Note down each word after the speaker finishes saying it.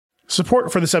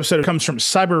Support for this episode comes from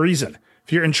Cybereason.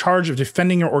 If you're in charge of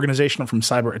defending your organization from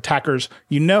cyber attackers,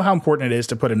 you know how important it is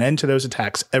to put an end to those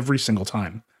attacks every single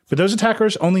time. But those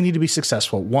attackers only need to be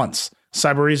successful once.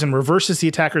 Cybereason reverses the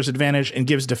attacker's advantage and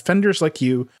gives defenders like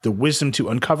you the wisdom to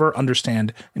uncover,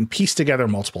 understand, and piece together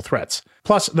multiple threats.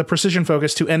 Plus, the precision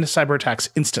focus to end cyber attacks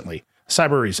instantly.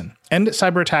 Cybereason. End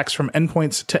cyber attacks from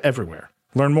endpoints to everywhere.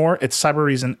 Learn more at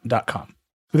cybereason.com.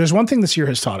 But there's one thing this year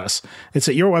has taught us. It's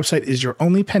that your website is your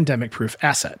only pandemic-proof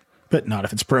asset, but not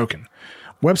if it's broken.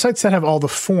 Websites that have all the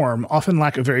form often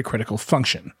lack a very critical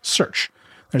function, search.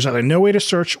 There's either no way to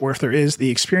search, or if there is, the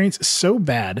experience is so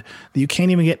bad that you can't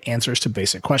even get answers to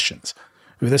basic questions.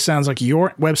 If this sounds like your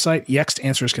website, Yext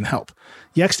Answers can help.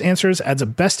 Yext Answers adds a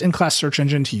best-in-class search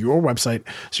engine to your website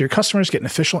so your customers get an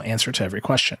official answer to every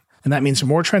question. And that means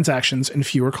more transactions and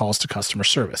fewer calls to customer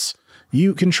service.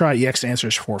 You can try Yext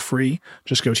Answers for free.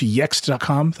 Just go to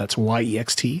yext.com, that's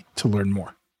Y-E-X-T, to learn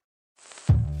more.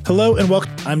 Hello and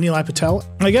welcome. I'm Nilay Patel.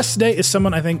 My guest today is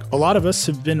someone I think a lot of us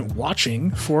have been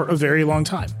watching for a very long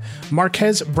time.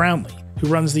 Marques Brownlee, who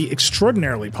runs the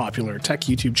extraordinarily popular tech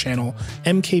YouTube channel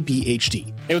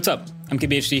MKBHD. Hey, what's up?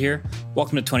 MKBHD here.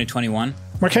 Welcome to 2021.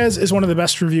 Marques is one of the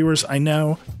best reviewers I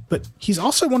know, but he's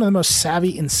also one of the most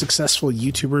savvy and successful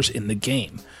YouTubers in the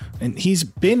game. And he's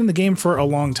been in the game for a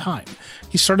long time.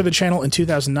 He started the channel in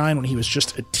 2009 when he was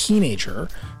just a teenager,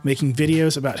 making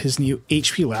videos about his new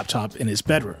HP laptop in his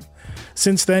bedroom.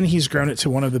 Since then, he's grown it to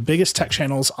one of the biggest tech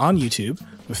channels on YouTube,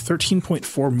 with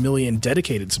 13.4 million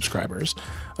dedicated subscribers,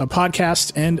 a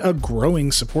podcast, and a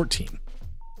growing support team.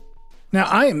 Now,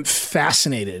 I am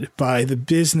fascinated by the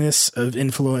business of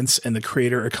influence and the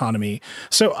creator economy,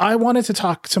 so I wanted to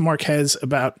talk to Marques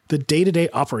about the day-to-day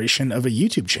operation of a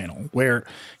YouTube channel, where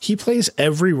he plays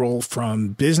every role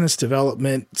from business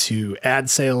development to ad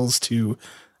sales to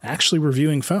actually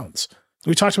reviewing phones.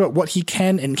 We talked about what he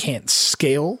can and can't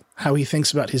scale, how he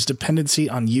thinks about his dependency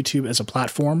on YouTube as a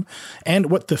platform,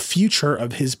 and what the future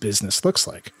of his business looks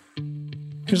like.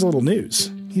 Here's a little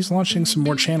news. He's launching some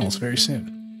more channels very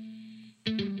soon.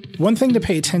 One thing to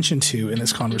pay attention to in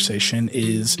this conversation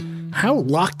is how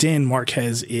locked in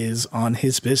Marques is on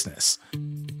his business.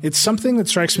 It's something that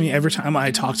strikes me every time I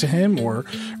talk to him, or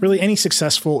really any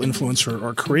successful influencer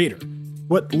or creator.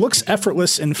 What looks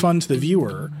effortless and fun to the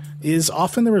viewer is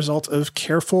often the result of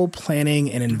careful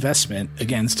planning and investment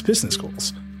against business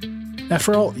goals.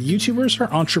 After all, YouTubers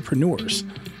are entrepreneurs,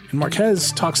 and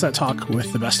Marques talks that talk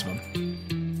with the best of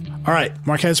them. All right,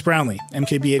 Marques Brownlee,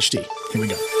 MKBHD. Here we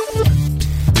go.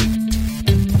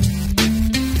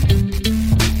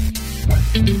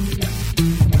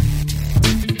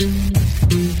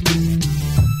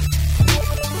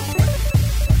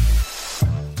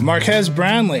 Marques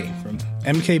Brownlee from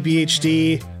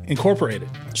MKBHD Incorporated.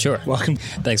 Sure. Welcome.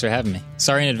 Thanks for having me.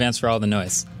 Sorry in advance for all the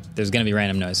noise. There's going to be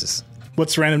random noises.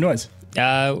 What's the random noise?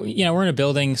 We're in a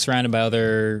building surrounded by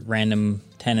other random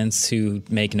tenants who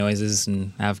make noises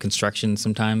and have construction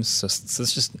sometimes. So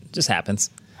it just happens.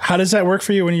 How does that work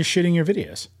for you when you're shooting your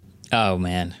videos? Oh,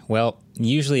 man. Well,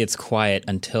 usually it's quiet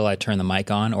until I turn the mic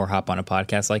on or hop on a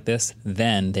podcast like this.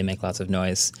 Then they make lots of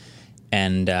noise.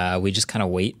 And we just kind of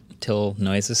wait till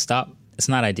noises stop. It's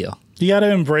not ideal. You got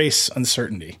to embrace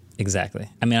uncertainty. Exactly.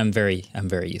 I mean, I'm very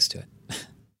used to it.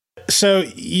 So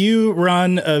you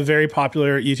run a very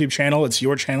popular YouTube channel. It's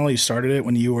your channel. You started it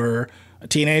when you were a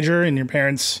teenager in your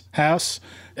parents' house.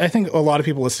 I think a lot of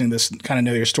people listening to this kind of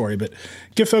know your story, but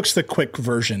give folks the quick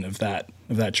version of that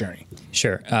journey.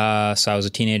 Sure. So I was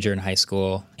a teenager in high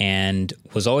school and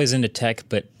was always into tech,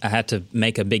 but I had to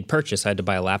make a big purchase. I had to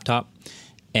buy a laptop.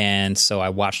 And so I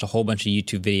watched a whole bunch of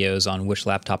YouTube videos on which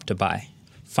laptop to buy.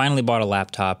 Finally bought a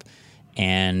laptop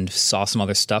and saw some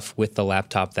other stuff with the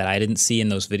laptop that I didn't see in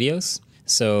those videos.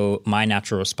 So my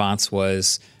natural response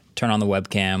was turn on the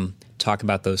webcam, talk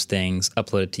about those things,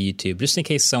 upload it to YouTube, just in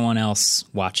case someone else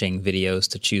watching videos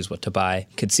to choose what to buy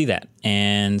could see that.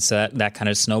 And so that kind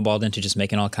of snowballed into just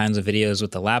making all kinds of videos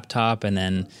with the laptop and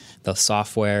then the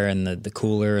software and the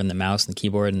cooler and the mouse and the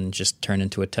keyboard, and just turned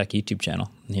into a tech YouTube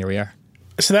channel. And here we are.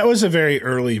 So that was a very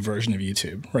early version of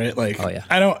YouTube, right? Like, oh, yeah.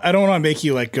 I don't want to make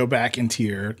you like go back into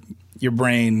your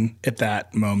brain at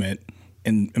that moment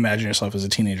and imagine yourself as a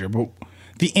teenager, but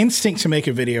the instinct to make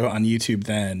a video on YouTube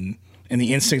then and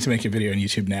the instinct to make a video on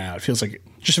YouTube now, it feels like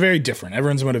just very different.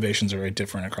 Everyone's motivations are very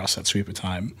different across that sweep of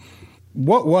time.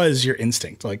 What was your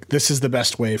instinct? Like, this is the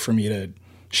best way for me to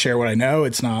share what I know.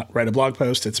 It's not write a blog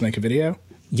post, it's make a video.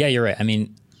 Yeah, you're right. I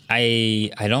mean, I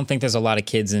don't think there's a lot of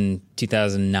kids in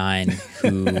 2009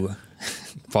 who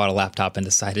bought a laptop and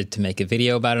decided to make a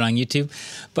video about it on YouTube.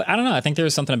 But I don't know. I think there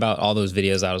was something about all those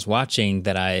videos I was watching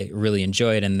that I really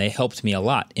enjoyed, and they helped me a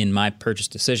lot in my purchase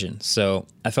decision. So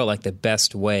I felt like the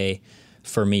best way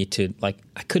for me to, like,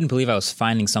 I couldn't believe I was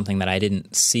finding something that I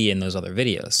didn't see in those other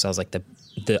videos. So I was like,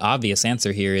 the obvious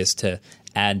answer here is to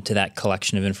add to that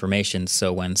collection of information.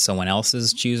 So when someone else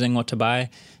is choosing what to buy,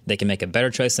 they can make a better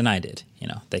choice than I did. You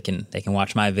know, they can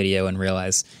watch my video and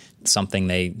realize something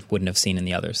they wouldn't have seen in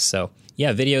the others. So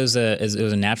yeah, video is it was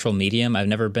a natural medium. I've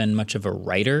never been much of a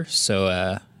writer.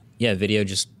 So yeah, video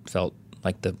just felt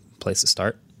like the place to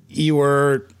start. You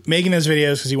were making those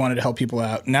videos because you wanted to help people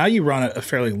out. Now you run a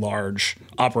fairly large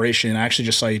operation. I actually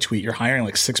just saw you tweet you're hiring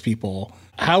like 6 people.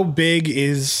 How big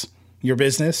is your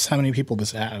business? How many people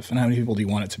does it have? And how many people do you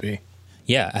want it to be?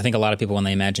 Yeah, I think a lot of people, when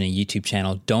they imagine a YouTube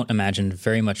channel, don't imagine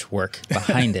very much work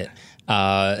behind it.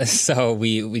 So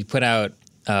we put out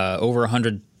over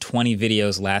 120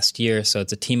 videos last year. So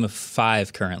it's a team of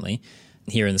 5 currently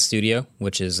here in the studio,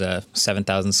 which is a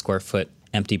 7,000 square foot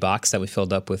empty box that we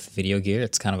filled up with video gear.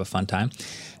 It's kind of a fun time.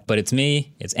 But it's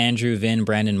me, it's Andrew, Vin,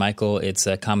 Brandon, Michael. It's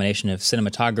a combination of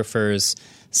cinematographers,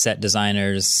 set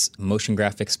designers, motion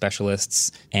graphics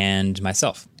specialists, and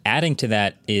myself. Adding to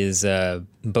that is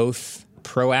both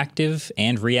proactive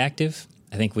and reactive.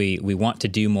 I think we want to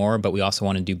do more, but we also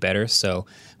want to do better. So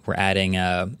we're adding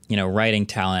writing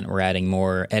talent, we're adding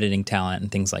more editing talent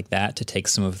and things like that to take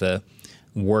some of the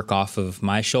work off of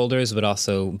my shoulders, but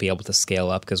also be able to scale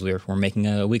up because we're making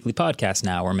a weekly podcast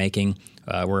now.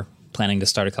 We're planning to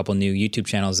start a couple new YouTube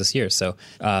channels this year. So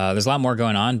there's a lot more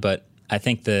going on, but I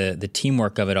think the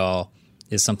teamwork of it all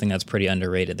is something that's pretty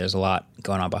underrated. There's a lot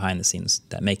going on behind the scenes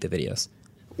that make the videos.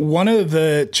 One of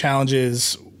the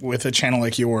challenges with a channel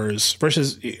like yours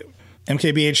versus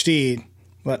MKBHD,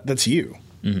 that's you.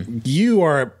 Mm-hmm. You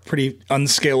are a pretty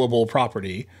unscalable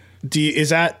property. Is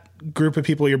that group of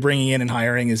people you're bringing in and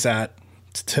hiring, is that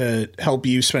to help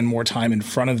you spend more time in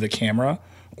front of the camera,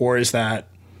 or is that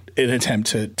an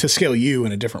attempt to scale you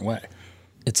in a different way?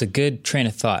 It's a good train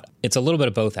of thought. It's a little bit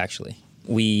of both, actually.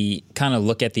 We kind of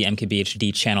look at the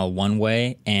MKBHD channel one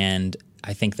way, and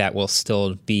I think that will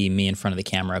still be me in front of the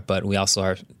camera, but we also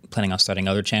are planning on starting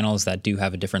other channels that do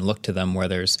have a different look to them where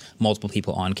there's multiple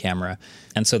people on camera.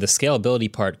 And so the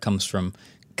scalability part comes from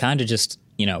kind of just,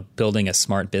 building a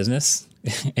smart business.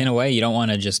 In a way, you don't want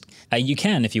to just, you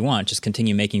can, if you want, just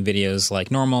continue making videos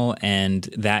like normal, and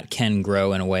that can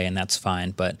grow in a way, and that's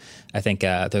fine. But I think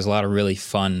there's a lot of really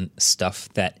fun stuff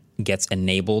that gets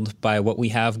enabled by what we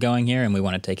have going here, and we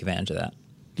want to take advantage of that.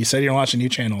 You said you're launching new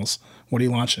channels. What are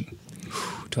you launching?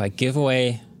 Do I give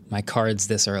away my cards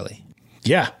this early?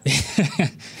 Yeah.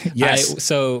 Yes.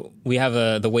 So we have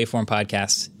the Waveform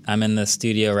podcast. I'm in the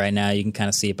studio right now. You can kind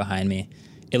of see it behind me.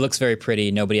 It looks very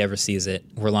pretty. Nobody ever sees it.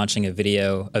 We're launching a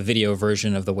video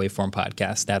version of the Waveform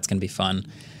podcast. That's going to be fun.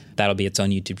 That'll be its own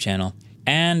YouTube channel.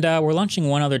 And we're launching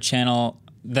one other channel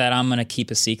that I'm going to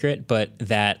keep a secret, but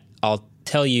that I'll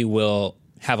tell you will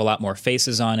have a lot more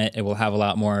faces on it. It will have a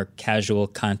lot more casual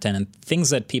content and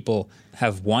things that people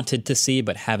have wanted to see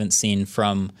but haven't seen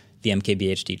from the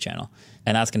MKBHD channel.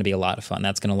 And that's going to be a lot of fun.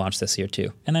 That's going to launch this year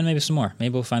too. And then maybe some more.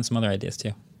 Maybe we'll find some other ideas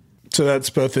too. So that's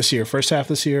both this year, first half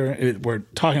this year. We're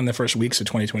talking the first weeks of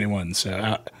 2021.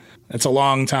 So that's a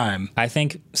long time. I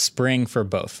think spring for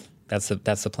both. That's the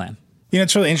plan.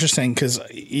 It's really interesting because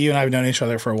you and I have known each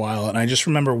other for a while. And I just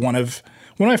remember one of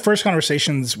my first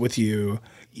conversations with you,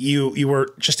 you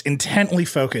were just intently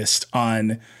focused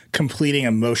on completing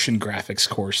a motion graphics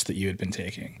course that you had been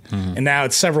taking. Mm-hmm. And now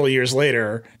it's several years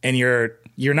later and you're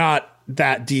not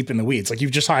that deep in the weeds. Like,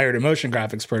 you've just hired a motion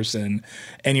graphics person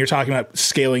and you're talking about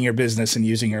scaling your business and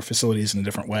using your facilities in a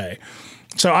different way.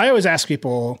 So I always ask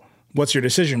people, what's your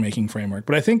decision-making framework?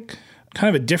 But I think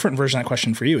kind of a different version of that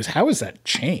question for you is, how has that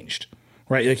changed,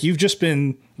 right? Like, you've just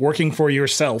been working for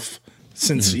yourself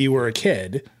since you were a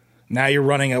kid. Now you're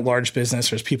running a large business.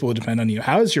 There's people who depend on you.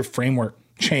 How has your framework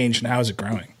changed and how is it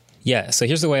growing? Yeah. So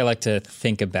here's the way I like to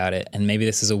think about it. And maybe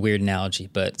this is a weird analogy,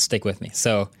 but stick with me.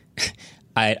 So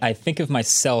I think of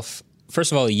myself,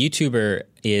 first of all, a YouTuber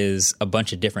is a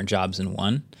bunch of different jobs in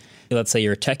one. Let's say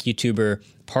you're a tech YouTuber.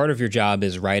 Part of your job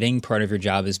is writing. Part of your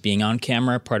job is being on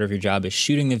camera. Part of your job is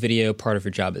shooting the video. Part of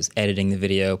your job is editing the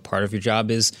video. Part of your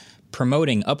job is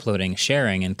promoting, uploading,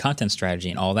 sharing, and content strategy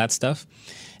and all that stuff.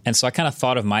 And so I kind of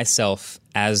thought of myself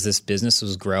as this business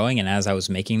was growing and as I was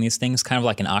making these things, kind of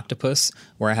like an octopus,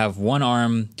 where I have one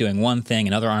arm doing one thing,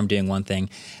 another arm doing one thing,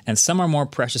 and some are more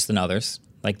precious than others.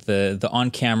 Like the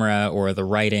on-camera or the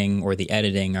writing or the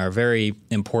editing are very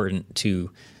important to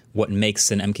what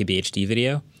makes an MKBHD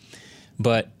video.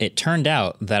 But it turned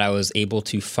out that I was able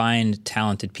to find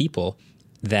talented people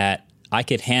that I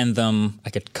could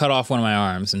cut off one of my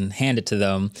arms and hand it to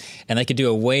them, and they could do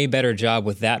a way better job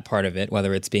with that part of it,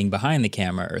 whether it's being behind the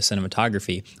camera or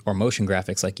cinematography or motion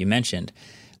graphics, like you mentioned,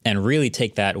 and really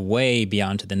take that way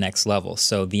beyond to the next level.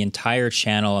 So the entire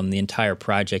channel and the entire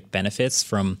project benefits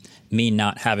from me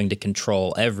not having to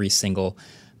control every single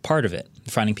part of it,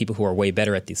 finding people who are way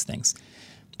better at these things.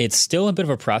 It's still a bit of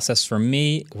a process for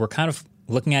me. We're kind of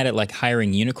looking at it like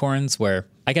hiring unicorns, where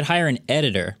I could hire an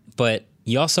editor, but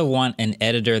you also want an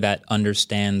editor that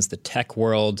understands the tech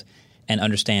world and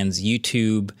understands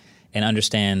YouTube and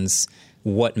understands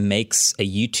what makes a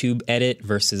YouTube edit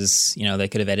versus, they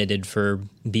could have edited for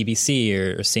BBC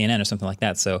or CNN or something like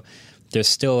that. So there's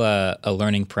still a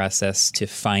learning process to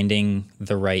finding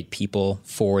the right people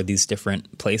for these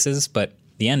different places. But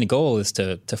the end goal is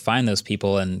to find those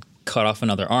people and cut off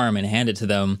another arm and hand it to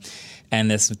them. And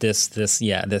this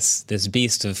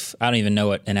beast of, I don't even know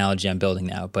what analogy I'm building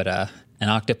now, but an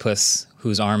octopus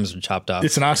whose arms are chopped off.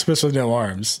 It's an octopus with no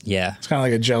arms. Yeah. It's kind of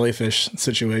like a jellyfish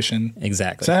situation.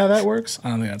 Exactly. Is that how that works? I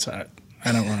don't think that's how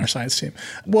I don't run our science team.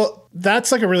 Well,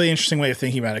 that's like a really interesting way of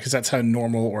thinking about it, because that's how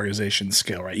normal organizations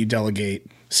scale, right? You delegate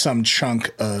some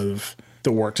chunk of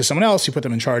the work to someone else, you put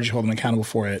them in charge, you hold them accountable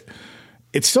for it.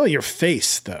 It's still your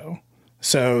face, though.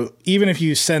 So even if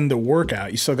you send the work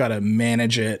out, you still got to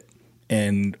manage it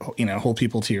and, hold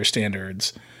people to your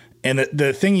standards. And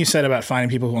the thing you said about finding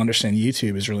people who understand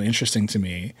YouTube is really interesting to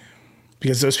me,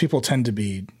 because those people tend to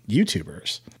be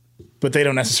YouTubers, but they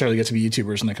don't necessarily get to be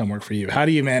YouTubers when they come work for you. How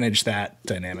do you manage that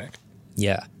dynamic?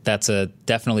 Yeah, that's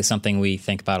definitely something we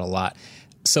think about a lot.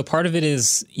 So part of it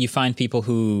is you find people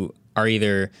who are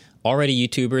either already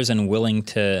YouTubers and willing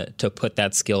to put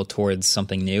that skill towards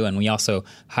something new. And we also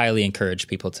highly encourage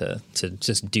people to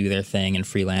just do their thing and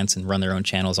freelance and run their own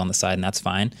channels on the side, and that's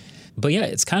fine. But yeah,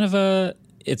 it's kind of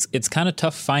it's kind of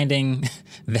tough finding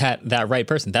that right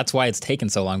person. That's why it's taken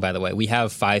so long, by the way. We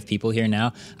have 5 people here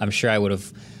now. I'm sure I would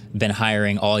have been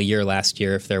hiring all year last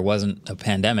year if there wasn't a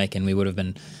pandemic, and we would have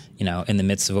been, in the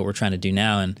midst of what we're trying to do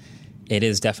now. And it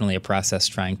is definitely a process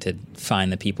trying to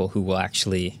find the people who will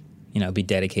actually, be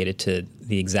dedicated to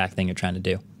the exact thing you're trying to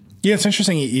do. Yeah, it's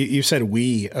interesting. You said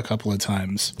we a couple of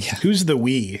times. Yeah. Who's the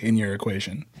we in your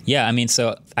equation? Yeah,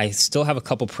 so I still have a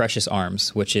couple precious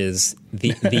arms, which is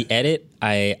the edit.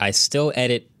 I still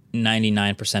edit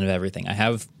 99% of everything. I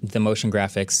have the motion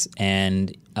graphics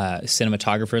and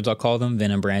cinematographers, I'll call them, Vin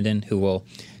and Brandon, who will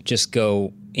just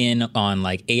go in on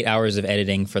like 8 hours of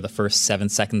editing for the first 7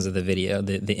 seconds of the video,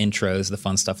 the intros, the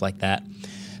fun stuff like that.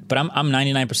 But I'm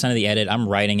 99% of the edit. I'm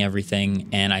writing everything.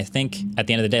 And I think at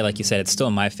the end of the day, like you said, it's still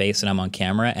my face and I'm on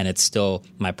camera, and it's still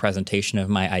my presentation of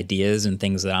my ideas and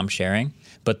things that I'm sharing.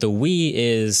 But the we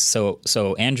is, so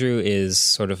Andrew is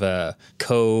sort of a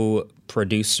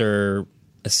co-producer,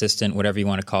 assistant, whatever you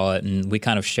want to call it. And we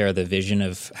kind of share the vision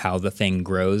of how the thing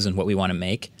grows and what we want to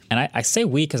make. And I say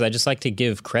we because I just like to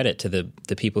give credit to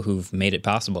the people who've made it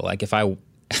possible. Like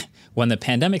when the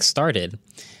pandemic started,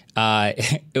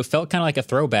 it felt kind of like a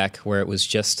throwback where it was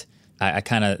just, I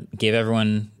kind of gave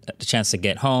everyone a chance to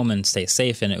get home and stay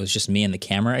safe, and it was just me and the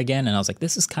camera again. And I was like,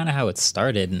 this is kind of how it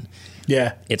started. And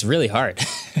yeah, it's really hard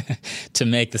to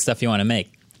make the stuff you want to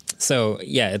make. So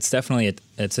yeah, it's definitely,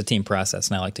 it's a team process,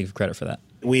 and I like to give credit for that.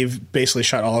 We've basically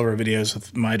shot all of our videos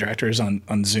with my directors on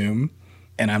Zoom,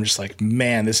 and I'm just like,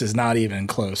 man, this is not even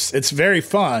close. It's very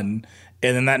fun,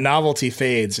 and then that novelty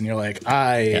fades, and you're like,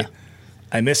 I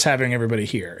miss having everybody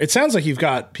here. It sounds like you've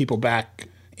got people back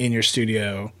in your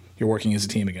studio. You're working as a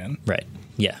team again. Right.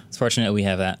 Yeah. It's fortunate we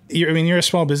have that. You're a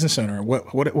small business owner.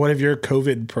 What have your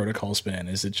COVID protocols been?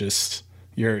 Is it just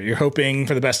you're hoping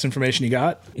for the best information you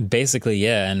got? Basically,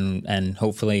 yeah. And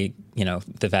hopefully,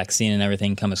 the vaccine and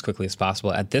everything come as quickly as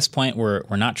possible. At this point, we're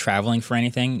not traveling for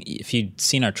anything. If you'd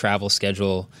seen our travel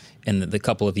schedule in the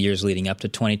couple of years leading up to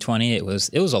 2020, it was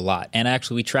a lot. And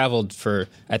actually, we traveled for,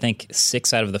 I think,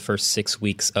 6 out of the first 6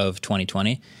 weeks of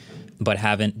 2020, but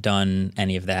haven't done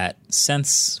any of that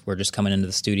since. We're just coming into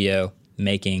the studio,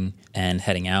 making, and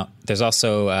heading out. There's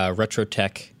also Retro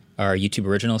Tech, our YouTube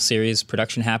original series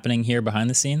production happening here behind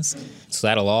the scenes. So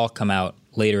that'll all come out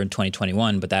later in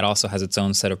 2021, but that also has its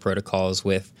own set of protocols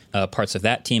with parts of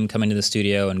that team coming to the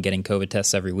studio and getting COVID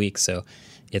tests every week. So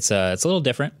it's a little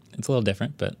different. It's a little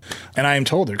different, but... And I am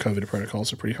told their COVID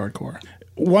protocols are pretty hardcore.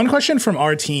 One question from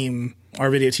our team, our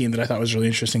video team, that I thought was really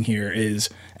interesting here is,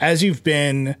 as you've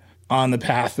been on the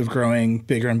path of growing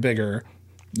bigger and bigger,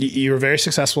 you were very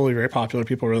successful, you're very popular,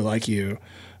 people really like you.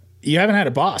 You haven't had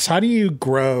a boss. How do you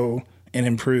grow and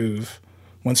improve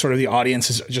when sort of the audience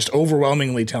is just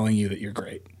overwhelmingly telling you that you're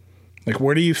great? Like,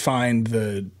 where do you find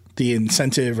the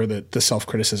incentive or the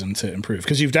self-criticism to improve?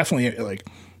 Because you've definitely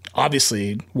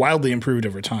obviously wildly improved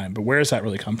over time, but where does that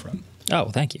really come from? Oh,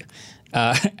 thank you.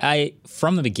 I,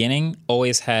 from the beginning,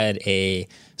 always had a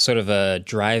sort of a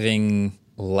driving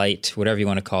light, whatever you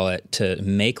want to call it, to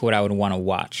make what I would want to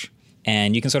watch.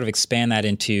 And you can sort of expand that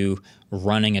into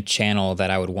running a channel that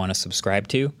I would want to subscribe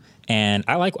to. And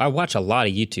I watch a lot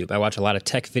of YouTube. I watch a lot of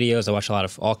tech videos. I watch a lot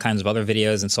of all kinds of other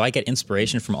videos. And so I get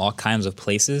inspiration from all kinds of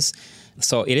places.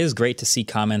 So it is great to see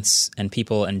comments and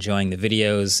people enjoying the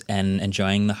videos and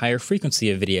enjoying the higher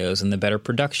frequency of videos and the better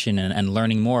production and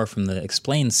learning more from the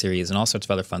Explained series and all sorts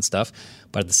of other fun stuff.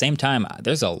 But at the same time,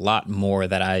 there's a lot more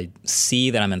that I see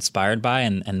that I'm inspired by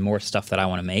and more stuff that I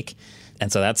want to make. And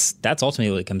so that's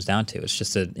ultimately what it comes down to. It's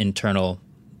just an internal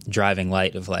driving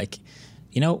light of like,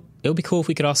 it would be cool if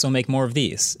we could also make more of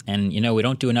these. And, we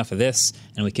don't do enough of this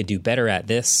and we could do better at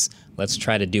this. Let's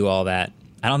try to do all that.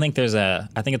 I don't think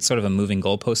I think it's sort of a moving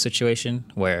goalpost situation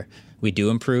where we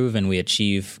do improve and we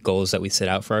achieve goals that we set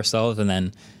out for ourselves. And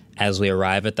then as we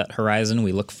arrive at that horizon,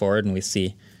 we look forward and we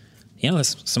see,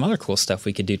 there's some other cool stuff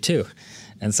we could do too.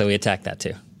 And so we attack that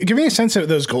too. Give me a sense of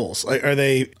those goals. Are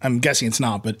they, I'm guessing it's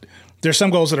not, but there's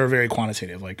some goals that are very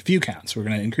quantitative, like view counts. We're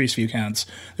going to increase view counts.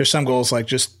 There's some goals like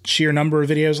just sheer number of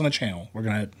videos on the channel. We're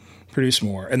going to produce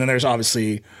more. And then there's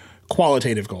obviously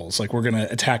qualitative goals, like we're going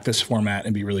to attack this format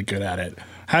and be really good at it.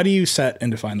 How do you set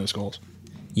and define those goals?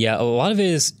 Yeah, a lot of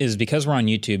it is because we're on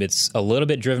YouTube, it's a little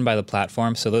bit driven by the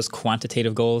platform. So those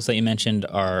quantitative goals that you mentioned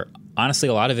are, honestly,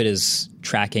 a lot of it is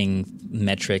tracking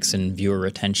metrics and viewer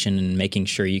retention and making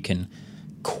sure you can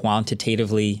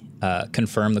quantitatively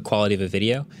confirm the quality of a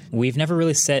video. We've never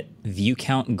really set view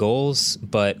count goals,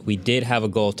 but we did have a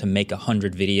goal to make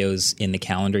 100 videos in the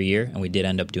calendar year, and we did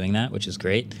end up doing that, which is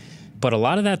great. But a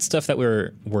lot of that stuff that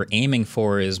we're aiming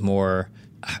for is more,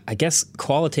 I guess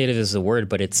qualitative is the word,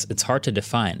 but it's hard to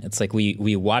define. It's like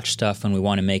we watch stuff and we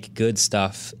want to make good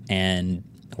stuff, and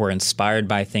we're inspired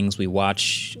by things we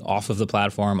watch off of the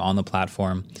platform, on the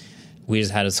platform. We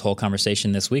just had this whole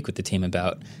conversation this week with the team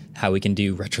about how we can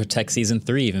do Retro Tech Season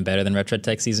 3 even better than Retro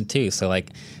Tech Season 2. So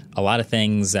like a lot of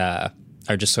things are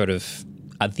just sort of,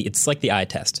 it's like the eye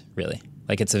test, really.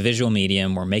 Like it's a visual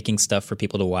medium. We're making stuff for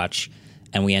people to watch,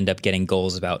 and we end up getting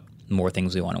goals about more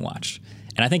things we want to watch.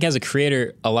 And I think as a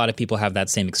creator, a lot of people have that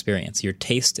same experience. Your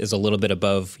taste is a little bit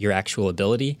above your actual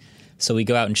ability. So we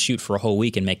go out and shoot for a whole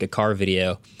week and make a car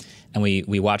video, and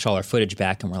we watch all our footage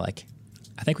back and we're like,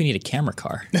 I think we need a camera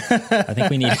car. I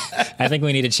think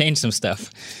we need to change some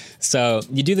stuff. So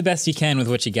you do the best you can with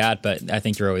what you got, but I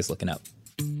think you're always looking up.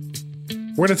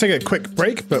 We're going to take a quick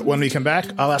break, but when we come back,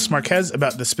 I'll ask Marques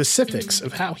about the specifics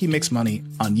of how he makes money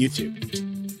on YouTube.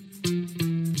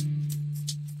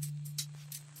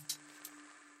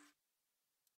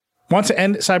 Want to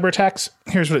end cyber attacks?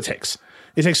 Here's what it takes.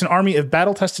 It takes an army of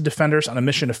battle-tested defenders on a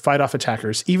mission to fight off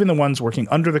attackers, even the ones working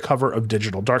under the cover of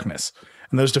digital darkness.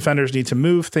 And those defenders need to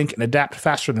move, think, and adapt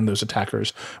faster than those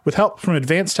attackers, with help from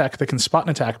advanced tech that can spot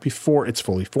an attack before it's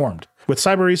fully formed. With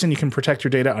Cybereason, you can protect your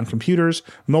data on computers,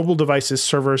 mobile devices,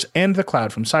 servers, and the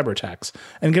cloud from cyber attacks,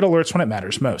 and get alerts when it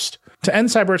matters most. To end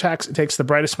cyber attacks, it takes the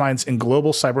brightest minds in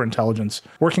global cyber intelligence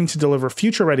working to deliver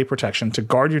future-ready protection to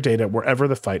guard your data wherever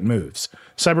the fight moves.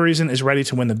 Cybereason is ready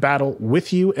to win the battle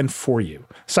with you and for you.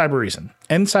 Cybereason.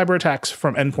 End cyber attacks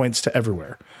from endpoints to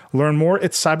everywhere. Learn more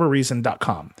at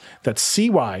cybereason.com. That's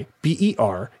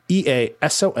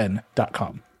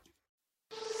CYBEREASON.com.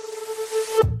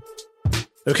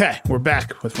 Okay, we're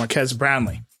back with Marques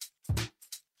Brownlee.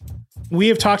 We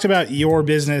have talked about your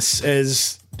business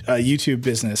as a YouTube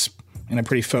business in a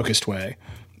pretty focused way.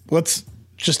 Let's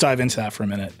just dive into that for a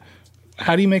minute.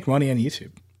 How do you make money on YouTube?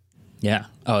 Yeah.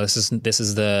 Oh, this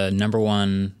is the number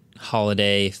one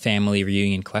holiday family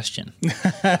reunion question.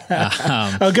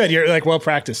 Oh, good. You're like well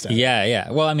practiced at it.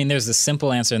 Yeah. Well, I mean, there's the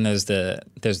simple answer and there's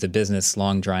the business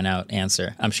long drawn out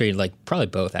answer. I'm sure you'd like probably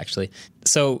both actually.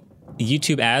 So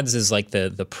YouTube ads is like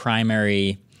the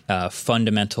primary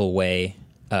fundamental way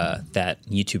that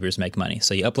YouTubers make money.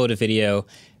 So you upload a video,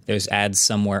 there's ads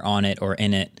somewhere on it or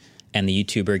in it, and the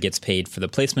YouTuber gets paid for the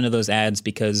placement of those ads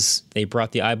because they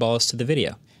brought the eyeballs to the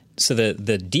video. So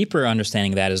the deeper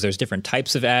understanding of that is there's different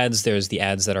types of ads. There's the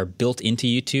ads that are built into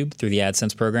YouTube through the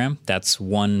AdSense program. That's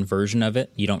one version of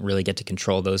it. You don't really get to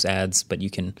control those ads, but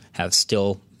you can have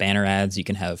still banner ads. You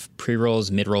can have pre-rolls,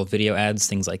 mid-roll video ads,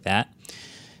 things like that.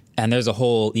 And there's a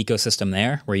whole ecosystem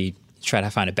there where you try to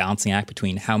find a balancing act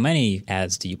between how many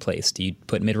ads do you place? Do you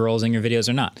put mid-rolls in your videos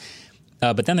or not?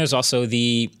 But then there's also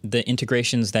the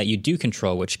integrations that you do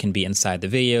control, which can be inside the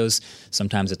videos.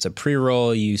 Sometimes it's a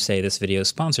pre-roll. You say this video is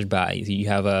sponsored by. You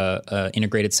have a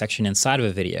integrated section inside of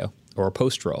a video. or a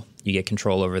post roll. You get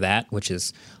control over that, which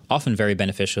is often very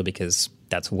beneficial because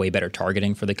that's way better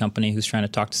targeting for the company who's trying to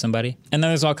talk to somebody. And then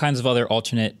there's all kinds of other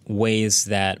alternate ways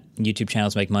that YouTube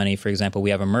channels make money. For example, we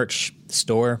have a merch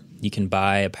store. You can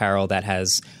buy apparel that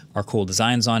has our cool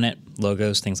designs on it,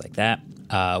 logos, things like that.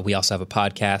 We also have a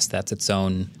podcast that's its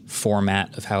own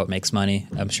format of how it makes money.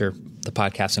 I'm sure the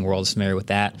podcasting world is familiar with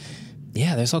that.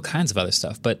 Yeah, there's all kinds of other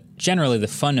stuff. But generally, the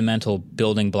fundamental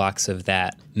building blocks of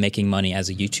that making money as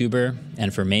a YouTuber,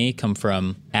 and for me, come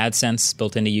from AdSense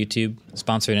built into YouTube,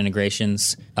 sponsored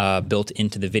integrations built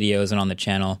into the videos and on the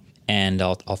channel, and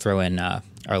I'll throw in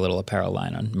our little apparel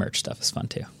line on merch stuff. It's fun,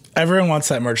 too. Everyone wants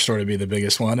that merch store to be the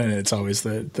biggest one, and it's always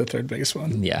the third biggest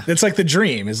one. Yeah. It's like the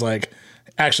dream is like,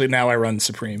 actually, now I run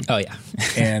Supreme. Oh, yeah.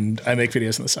 And I make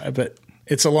videos on the side, but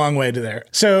it's a long way to there.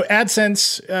 So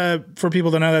AdSense, for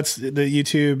people to know, that's the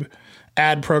YouTube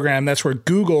ad program. That's where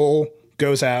Google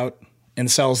goes out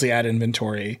and sells the ad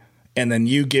inventory, and then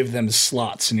you give them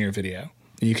slots in your video.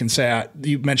 You can say,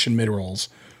 you mentioned mid-rolls.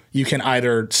 You can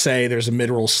either say there's a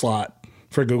mid-roll slot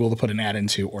for Google to put an ad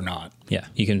into or not. Yeah,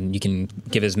 you can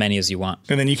give as many as you want.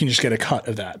 And then you can just get a cut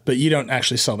of that, but you don't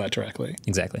actually sell that directly.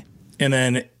 Exactly. And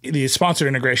then the sponsored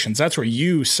integrations, that's where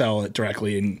you sell it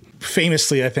directly. And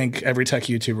famously, I think every tech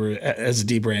YouTuber has a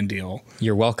dbrand deal.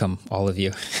 You're welcome, all of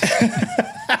you.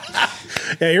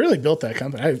 Yeah, you really built that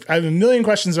company. I have a million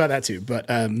questions about that too, but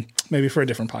maybe for a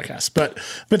different podcast. But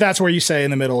that's where you say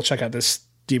in the middle, check out this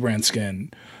dbrand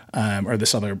skin or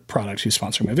this other product who's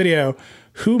sponsoring my video.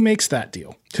 Who makes that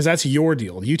deal? Because that's your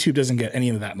deal. YouTube doesn't get any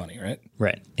of that money, right?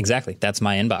 Right, exactly. That's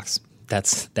my inbox.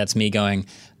 That's me going,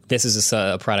 this is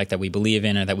a product that we believe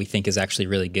in or that we think is actually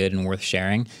really good and worth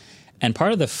sharing. And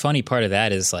part of the funny part of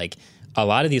that is like a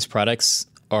lot of these products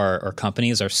or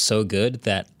companies are so good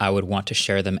that I would want to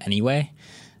share them anyway.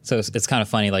 So it's kind of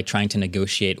funny, like trying to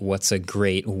negotiate what's a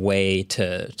great way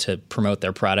to promote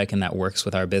their product and that works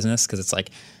with our business. Because it's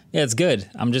like, yeah, it's good.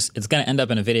 It's going to end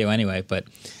up in a video anyway, but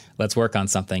let's work on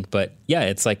something. But yeah,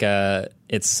 it's like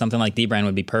it's something like dbrand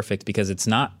would be perfect because it's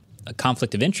not a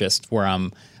conflict of interest where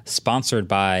I'm sponsored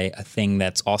by a thing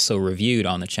that's also reviewed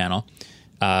on the channel.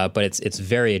 But it's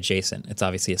very adjacent. It's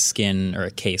obviously a skin or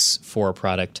a case for a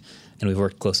product. And we've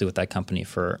worked closely with that company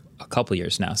for a couple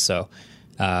years now. So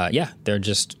yeah,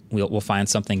 we'll find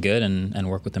something good and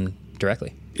work with them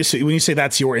directly. So when you say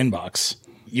that's your inbox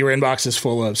is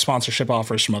full of sponsorship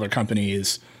offers from other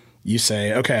companies. You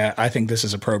say, okay, I think this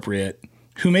is appropriate.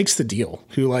 Who makes the deal?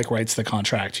 Who writes the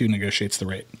contract? Who negotiates the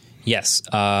rate? Yes,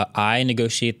 I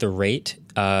negotiate the rate.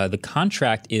 The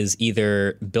contract is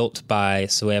either built by,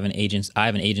 so I have an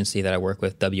agency that I work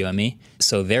with, WME.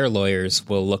 So their lawyers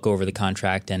will look over the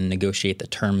contract and negotiate the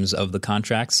terms of the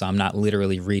contract. So I'm not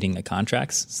literally reading the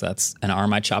contracts. So that's an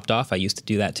arm I chopped off. I used to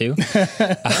do that too.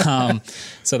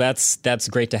 So that's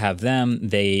great to have them.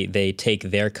 They take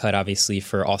their cut, obviously,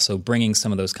 for also bringing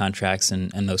some of those contracts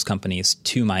and those companies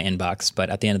to my inbox. But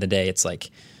at the end of the day, it's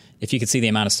like, if you could see the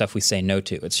amount of stuff we say no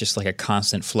to, it's just like a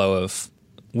constant flow of,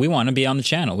 we want to be on the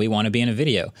channel, we want to be in a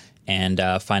video, and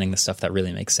finding the stuff that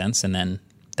really makes sense. And then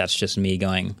that's just me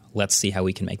going, let's see how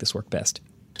we can make this work best.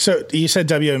 So you said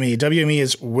WME. WME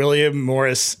is William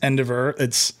Morris Endeavor.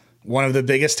 It's one of the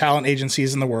biggest talent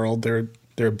agencies in the world. They're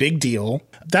a big deal.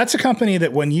 That's a company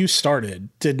that when you started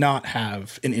did not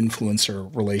have an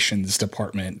influencer relations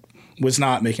department, was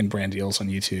not making brand deals on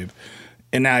YouTube.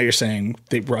 And now you're saying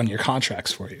they run your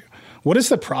contracts for you. What is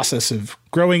the process of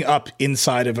growing up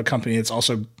inside of a company that's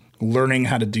also learning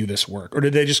how to do this work? Or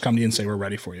did they just come to you and say, we're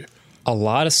ready for you? A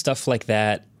lot of stuff like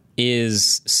that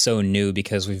is so new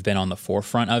because we've been on the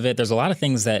forefront of it. There's a lot of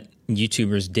things that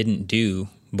YouTubers didn't do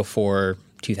before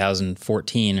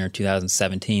 2014 or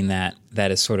 2017 that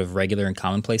is sort of regular and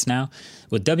commonplace now.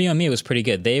 With WME, it was pretty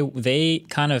good. They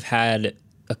kind of had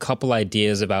a couple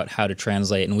ideas about how to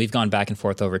translate, and we've gone back and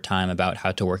forth over time about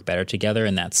how to work better together,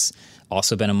 and that's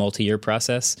also been a multi-year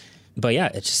process. But yeah,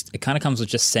 it kind of comes with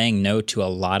just saying no to a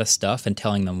lot of stuff and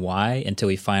telling them why until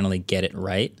we finally get it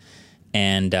right.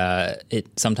 And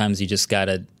sometimes you just got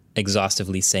to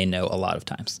exhaustively say no a lot of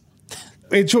times.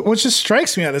 What just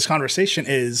strikes me out of this conversation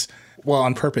is, well,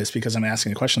 on purpose because I'm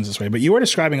asking the questions this way, but you are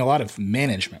describing a lot of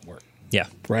management work. Yeah.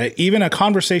 Right? Even a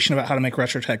conversation about how to make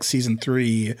RetroTech Season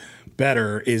 3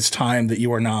 better is time that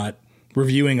you are not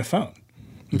reviewing a phone.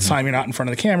 It's time you're not in front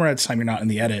of the camera. It's time you're not in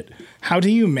the edit. How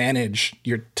do you manage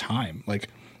your time?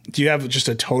 Do you have just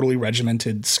a totally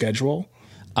regimented schedule?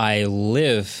 I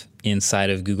live inside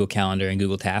of Google Calendar and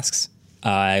Google Tasks.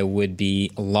 I would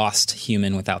be a lost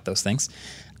human without those things.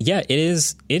 Yeah, it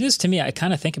is to me. I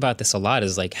kind of think about this a lot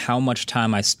is like how much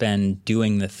time I spend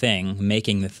doing the thing,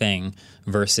 making the thing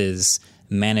versus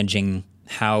managing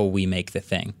how we make the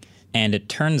thing. And it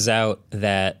turns out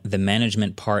that the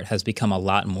management part has become a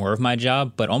lot more of my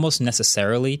job, but almost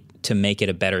necessarily to make it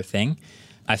a better thing.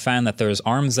 I found that there's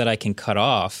arms that I can cut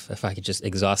off, if I could just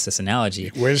exhaust this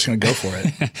analogy. We're just going to go for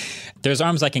it. There's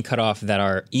arms I can cut off that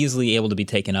are easily able to be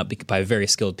taken up by very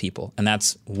skilled people, and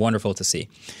that's wonderful to see.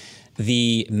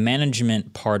 The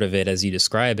management part of it, as you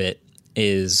describe it,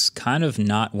 is kind of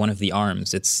not one of the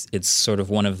arms. It's sort of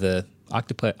one of the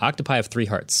octopi have 3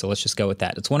 hearts, so let's just go with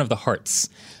that. It's one of the hearts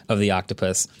of the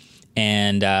octopus,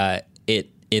 and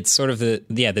it's sort of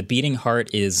the beating heart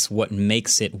is what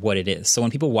makes it what it is. So when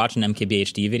people watch an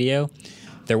MKBHD video,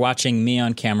 they're watching me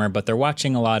on camera, but they're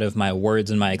watching a lot of my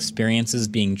words and my experiences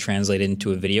being translated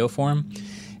into a video form,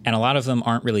 and a lot of them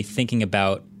aren't really thinking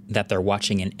about that they're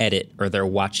watching an edit or they're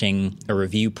watching a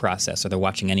review process or they're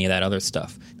watching any of that other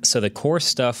stuff. So the core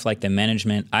stuff like the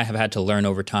management, I have had to learn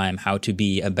over time how to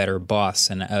be a better boss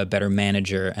and a better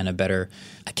manager and a better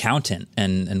accountant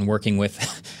and working with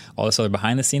all this other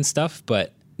behind the scenes stuff.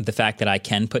 But the fact that I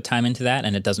can put time into that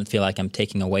and it doesn't feel like I'm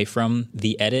taking away from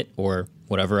the edit or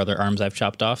whatever other arms I've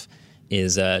chopped off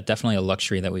is definitely a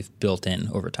luxury that we've built in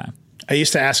over time. I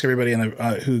used to ask everybody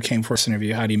who came for this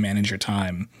interview, how do you manage your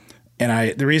time?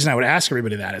 And the reason I would ask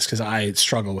everybody that is because I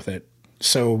struggle with it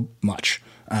so much.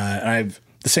 And I have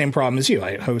the same problem as you.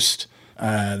 I host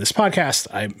this podcast.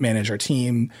 I manage our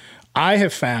team. I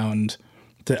have found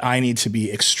that I need to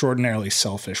be extraordinarily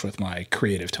selfish with my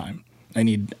creative time. I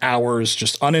need hours,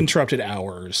 just uninterrupted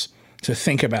hours, to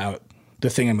think about the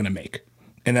thing I'm going to make.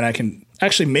 And then I can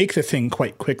actually make the thing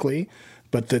quite quickly.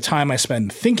 But the time I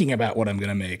spend thinking about what I'm going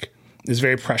to make is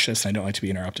very precious, and I don't like to be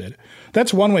interrupted.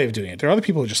 That's one way of doing it. There are other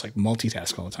people who just like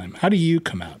multitask all the time. How do you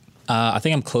come out? I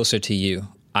think I'm closer to you.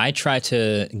 I try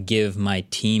to give my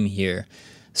team here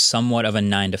somewhat of a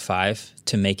 9 to 5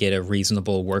 to make it a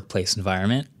reasonable workplace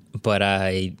environment, but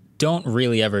I don't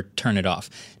really ever turn it off.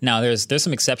 Now, there's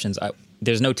some exceptions.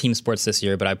 There's no team sports this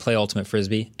year, but I play Ultimate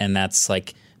Frisbee, and that's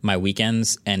like my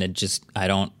weekends, and I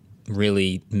don't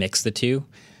really mix the two.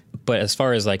 But as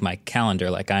far as like my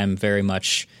calendar, like I'm very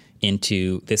much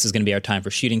into this is going to be our time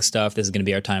for shooting stuff. This is going to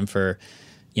be our time for,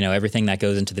 everything that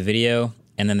goes into the video.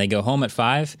 And then they go home at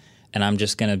 5 and I'm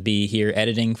just going to be here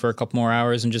editing for a couple more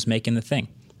hours and just making the thing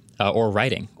or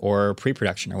writing or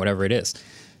pre-production or whatever it is.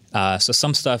 So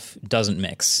some stuff doesn't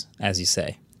mix, as you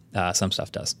say. Some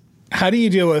stuff does. How do you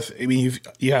deal with,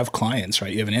 you have clients,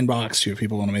 right? You have an inbox, you have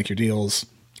people who want to make your deals.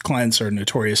 Clients are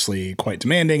notoriously quite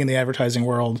demanding in the advertising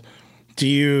world. Are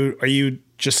you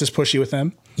just as pushy with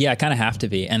them? Yeah, I kind of have to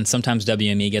be. And sometimes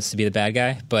WME gets to be the bad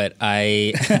guy, but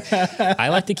I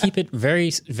like to keep it very,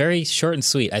 very short and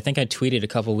sweet. I think I tweeted a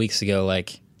couple weeks ago,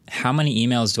 like, how many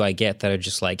emails do I get that are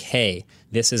just like, hey,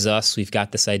 this is us. We've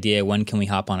got this idea. When can we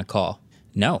hop on a call?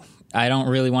 No, I don't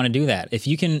really want to do that. If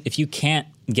you can't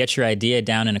get your idea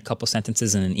down in a couple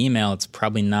sentences in an email, it's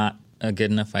probably not a good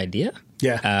enough idea.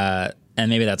 Yeah. And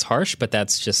maybe that's harsh, but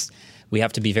that's just, we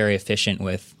have to be very efficient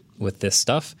with this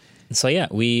stuff. So yeah,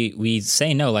 we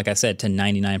say no, like I said, to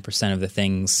 99% of the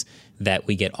things that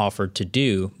we get offered to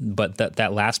do, but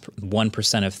that last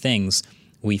 1% of things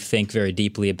we think very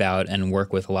deeply about and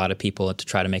work with a lot of people to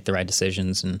try to make the right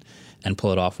decisions and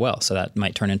pull it off well. So that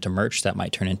might turn into merch, that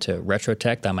might turn into retro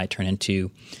tech, that might turn into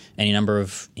any number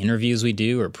of interviews we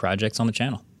do or projects on the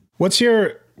channel. What's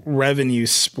your revenue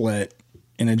split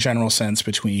in a general sense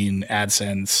between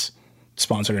AdSense,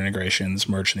 sponsored integrations,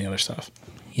 merch, and the other stuff?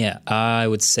 Yeah, I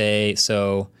would say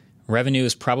so. Revenue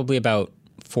is probably about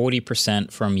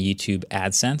 40% from YouTube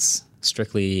AdSense,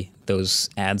 strictly those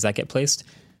ads that get placed.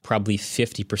 Probably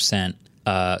 50%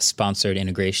 sponsored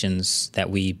integrations that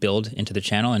we build into the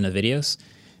channel and the videos.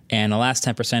 And the last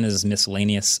 10% is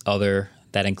miscellaneous other.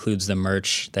 That includes the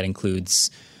merch, that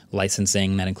includes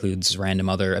licensing, that includes random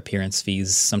other appearance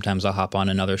fees. Sometimes I'll hop on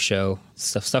another show,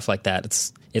 stuff like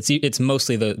that. It's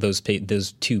mostly those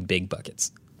 2 big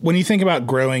buckets. When you think about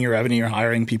growing your revenue, you're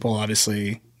hiring people,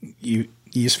 obviously, you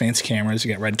use fancy cameras,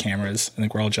 you get red cameras. I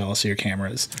think we're all jealous of your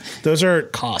cameras. Those are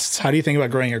costs. How do you think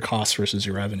about growing your costs versus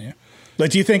your revenue?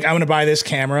 Like, do you think I'm going to buy this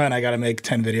camera and I got to make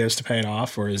 10 videos to pay it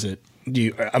off? Or is it,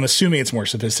 I'm assuming it's more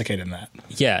sophisticated than that.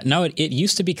 Yeah, no, it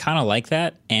used to be kind of like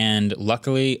that. And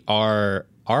luckily our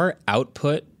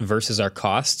output versus our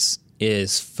costs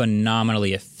is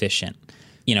phenomenally efficient.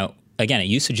 Again, it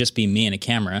used to just be me and a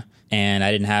camera, and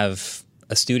I didn't have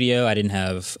a studio, I didn't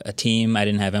have a team, I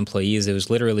didn't have employees. It was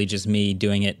literally just me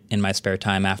doing it in my spare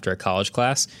time after a college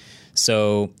class.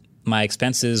 So my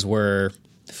expenses were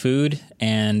food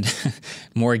and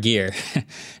more gear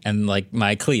and like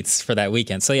my cleats for that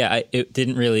weekend. So yeah, it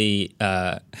didn't really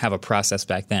have a process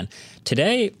back then.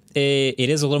 Today, it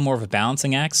is a little more of a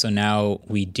balancing act. So now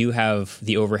we do have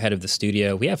the overhead of the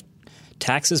studio. We have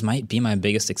taxes might be my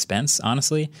biggest expense,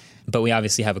 honestly. But we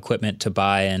obviously have equipment to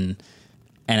buy, and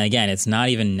again, it's not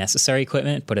even necessary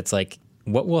equipment, but it's like,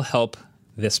 what will help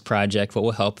this project? What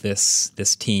will help this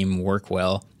team work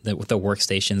well with the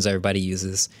workstations everybody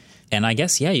uses? And I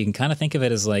guess, yeah, you can kind of think of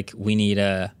it as like we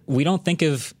don't think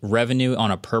of revenue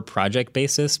on a per project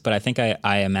basis, but I think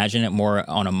I imagine it more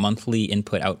on a monthly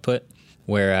input output,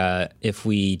 where if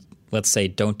we, let's say,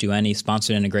 don't do any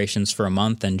sponsored integrations for a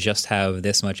month and just have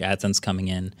this much AdSense coming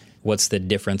in, what's the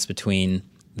difference between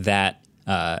that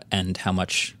and how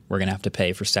much we're going to have to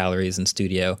pay for salaries and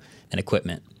studio and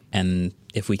equipment? And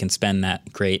if we can spend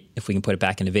that, great. If we can put it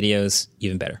back into videos,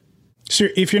 even better. So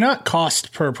if you're not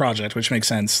cost per project, which makes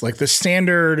sense, like the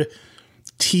standard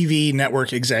TV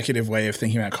network executive way of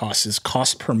thinking about costs is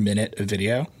cost per minute of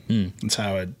video. That's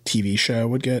how a TV show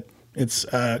would get its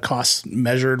costs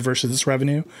measured versus its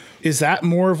revenue. Is that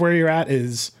more of where you're at?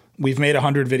 Is we've made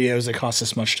 100 videos, it costs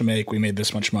this much to make, we made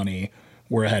this much money,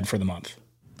 we're ahead for the month?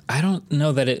 I don't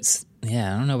know that it's, I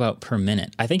don't know about per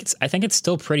minute. I think it's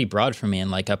still pretty broad for me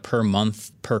in like a per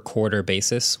month, per quarter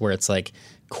basis, where it's like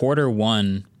quarter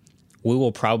one, we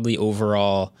will probably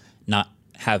overall not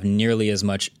have nearly as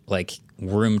much like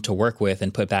room to work with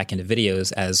and put back into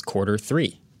videos as quarter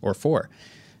 3 or 4.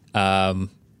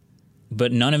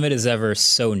 But none of it is ever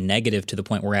so negative to the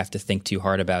point where I have to think too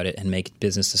hard about it and make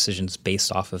business decisions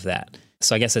based off of that.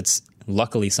 So I guess it's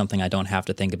luckily something I don't have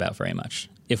to think about very much.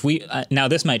 If we now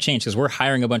this might change because we're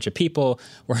hiring a bunch of people,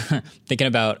 we're thinking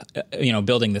about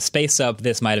building the space up.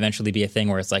 This might eventually be a thing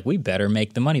where it's like we better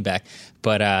make the money back.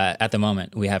 But at the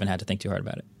moment, we haven't had to think too hard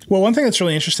about it. Well, one thing that's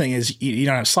really interesting is you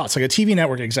don't have slots. Like a TV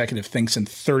network executive thinks in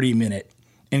 30-minute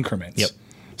increments. Yep.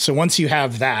 So once you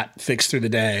have that fixed through the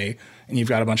day and you've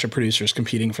got a bunch of producers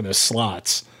competing for those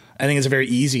slots, I think it's very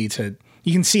easy to.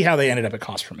 You can see how they ended up at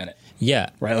cost per minute.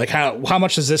 Yeah. Right. Like how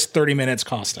much does this 30 minutes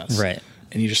cost us? Right.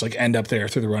 And you just like end up there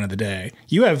through the run of the day.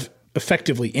 You have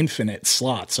effectively infinite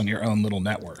slots on your own little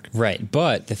network. Right.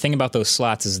 But the thing about those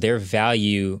slots is their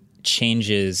value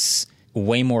changes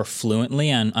way more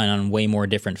fluently on way more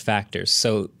different factors.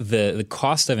 So the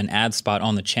cost of an ad spot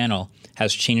on the channel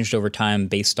has changed over time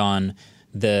based on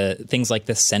the things like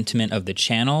the sentiment of the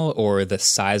channel or the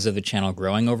size of the channel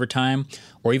growing over time,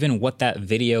 or even what that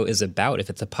video is about. If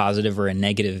it's a positive or a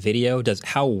negative video,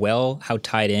 how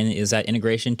tied in is that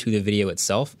integration to the video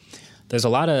itself? There's a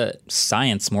lot of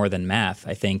science more than math,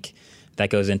 I think, that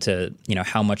goes into,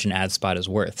 how much an ad spot is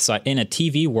worth. So in a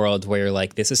TV world where you're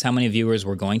like, this is how many viewers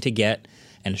we're going to get,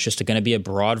 and it's just going to be a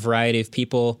broad variety of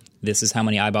people, this is how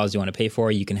many eyeballs you want to pay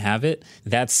for, you can have it.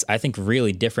 That's, I think,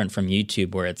 really different from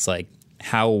YouTube, where it's like,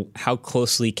 how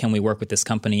closely can we work with this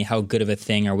company? How good of a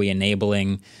thing are we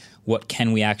enabling? What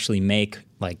can we actually make?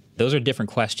 Like, those are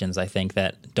different questions, I think,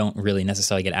 that don't really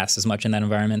necessarily get asked as much in that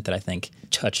environment that I think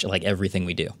touch like everything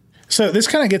we do. So this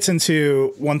kind of gets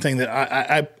into one thing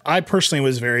that I personally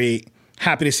was very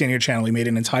happy to see on your channel. You made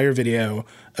an entire video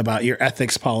about your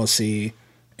ethics policy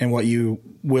and what you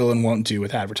will and won't do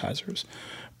with advertisers.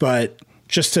 But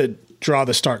just to draw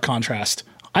the stark contrast,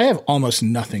 I have almost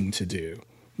nothing to do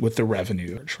with the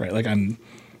revenue, right? Like I'm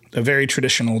a very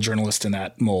traditional journalist in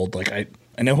that mold. Like I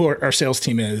know who our sales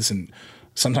team is, and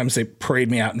sometimes they parade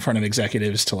me out in front of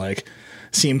executives to like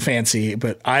seem fancy,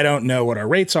 but I don't know what our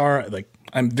rates are. Like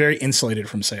I'm very insulated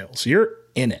from sales. You're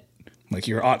in it. Like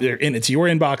you're in, it's your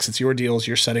inbox, it's your deals,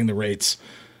 you're setting the rates.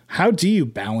 How do you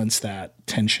balance that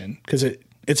tension? Because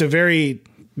it's a very,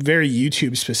 very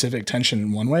YouTube specific tension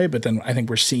in one way, but then I think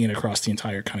we're seeing it across the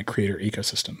entire kind of creator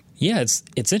ecosystem. Yeah,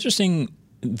 it's interesting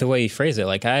the way you phrase it.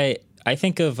 Like I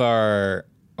think of our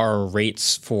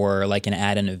rates for like an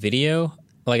ad and a video,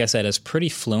 like I said, as pretty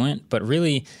fluent, but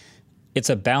really it's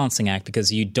a balancing act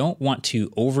because you don't want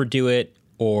to overdo it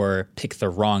or pick the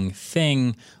wrong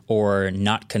thing or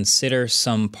not consider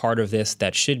some part of this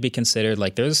that should be considered.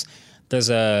 Like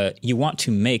you want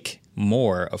to make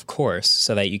more, of course,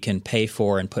 so that you can pay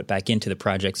for and put back into the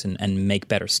projects and make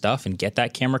better stuff and get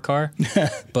that camera car.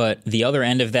 But the other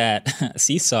end of that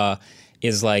seesaw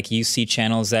is like you see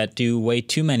channels that do way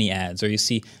too many ads, or you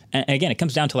see, and again, it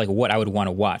comes down to like what I would want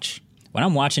to watch. When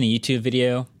I'm watching a YouTube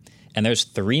video and there's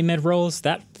 3 mid-rolls,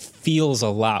 that feels a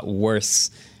lot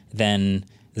worse than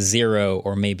 0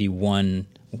 or maybe 1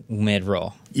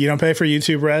 mid-roll. You don't pay for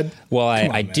YouTube Red? Well,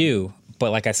 I do, but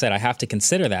like I said, I have to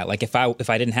consider that. Like if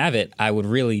I didn't have it, I would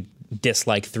really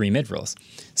dislike 3 mid-rolls.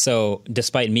 So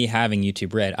despite me having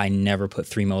YouTube Red, I never put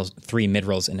 3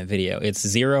 mid-rolls in a video. It's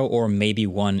 0 or maybe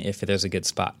 1 if there's a good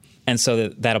spot. And so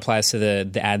that applies to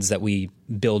the ads that we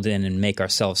build in and make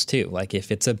ourselves too. Like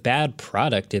if it's a bad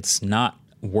product, it's not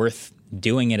worth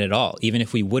doing it at all, even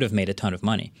if we would have made a ton of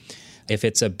money. if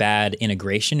it's a bad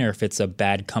integration or if it's a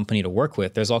bad company to work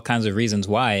with. There's all kinds of reasons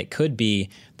why it could be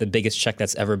the biggest check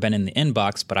that's ever been in the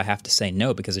inbox, but I have to say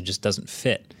no because it just doesn't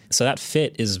fit. So that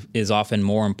fit is often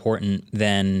more important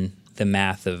than the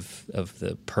math of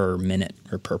the per minute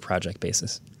or per project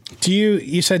basis.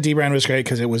 You said Dbrand was great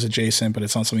because it was adjacent, but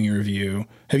it's not something you review.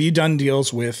 Have you done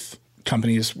deals with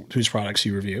companies whose products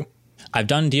you review? I've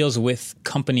done deals with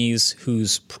companies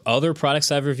whose other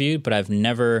products I've reviewed, but I've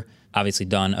never obviously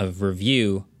done a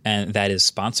review and that is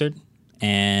sponsored.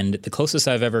 And the closest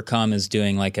I've ever come is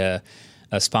doing like a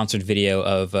sponsored video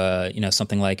of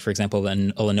something like, for example, a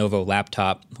Lenovo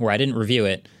laptop where I didn't review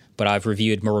it, but I've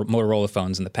reviewed Motorola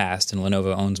phones in the past, and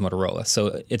Lenovo owns Motorola.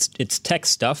 So it's tech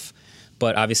stuff,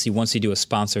 but obviously once you do a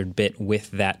sponsored bit with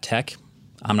that tech,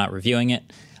 I'm not reviewing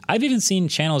it. I've even seen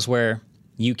channels where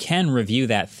you can review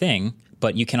that thing,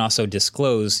 but you can also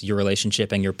disclose your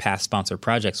relationship and your past sponsored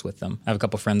projects with them. I have a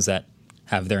couple friends that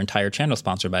have their entire channel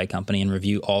sponsored by a company and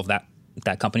review all of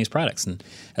that company's products. And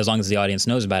as long as the audience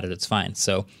knows about it, it's fine.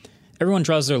 So everyone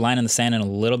draws their line in the sand in a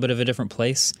little bit of a different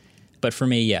place. But for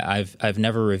me, yeah, I've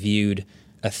never reviewed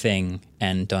a thing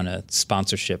and done a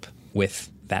sponsorship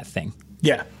with that thing.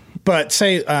 Yeah. But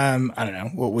say, I don't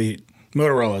know,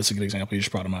 Motorola is a good example. You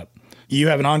just brought them up. You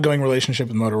have an ongoing relationship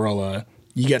with Motorola.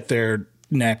 You get their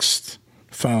next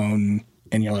phone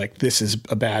and you're like, this is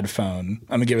a bad phone. I'm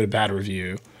going to give it a bad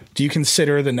review. Do you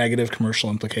consider the negative commercial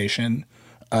implication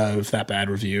of that bad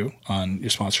review on your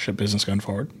sponsorship business going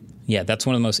forward? Yeah, that's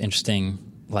one of the most interesting,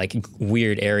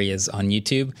 weird areas on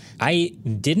YouTube. I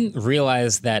didn't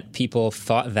realize that people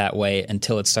thought that way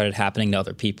until it started happening to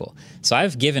other people. So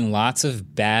I've given lots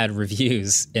of bad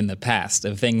reviews in the past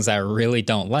of things I really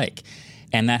don't like.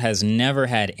 And that has never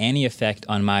had any effect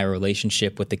on my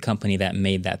relationship with the company that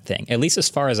made that thing, at least as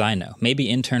far as I know. Maybe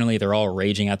internally they're all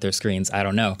raging at their screens. I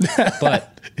don't know.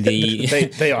 But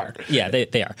they are. Yeah,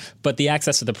 they are. But the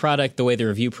access to the product, the way the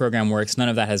review program works, none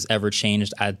of that has ever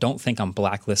changed. I don't think I'm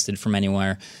blacklisted from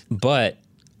anywhere. But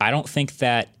I don't think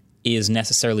that is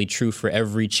necessarily true for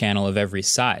every channel of every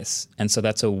size. And so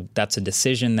that's a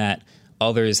decision that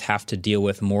others have to deal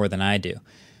with more than I do.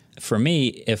 For me,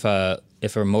 if a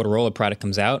Motorola product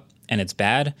comes out and it's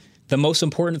bad, the most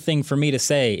important thing for me to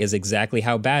say is exactly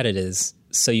how bad it is,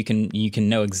 so you can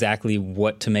know exactly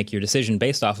what to make your decision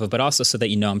based off of, but also so that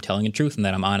you know I'm telling the truth and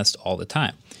that I'm honest all the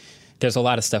time. There's a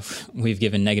lot of stuff we've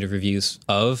given negative reviews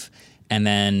of, and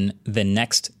then the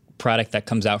next product that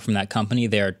comes out from that company,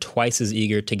 they're twice as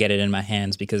eager to get it in my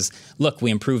hands because, look,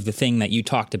 we improved the thing that you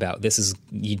talked about.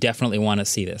 You definitely want to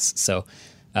see this. So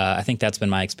I think that's been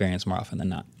my experience more often than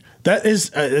not. That is,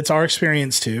 it's our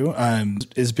experience too.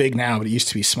 Is big now, but it used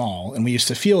to be small, and we used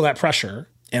to feel that pressure.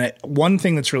 And one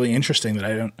thing that's really interesting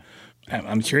that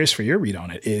I'm curious for your read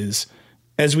on it is,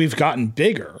 as we've gotten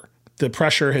bigger, the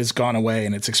pressure has gone away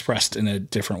and it's expressed in a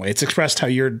different way. It's expressed how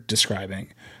you're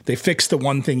describing. They fixed the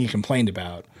one thing you complained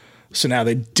about, so now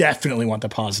they definitely want the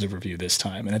positive review this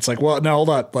time. And it's like, well, no, hold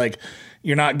up,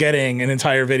 you're not getting an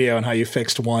entire video on how you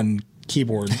fixed one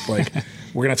keyboard.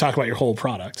 We're going to talk about your whole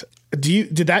product.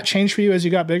 Did that change for you as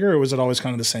you got bigger, or was it always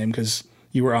kind of the same because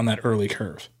you were on that early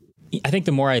curve? I think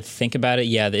the more I think about it,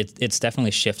 yeah, it's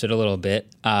definitely shifted a little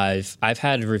bit. I've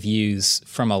had reviews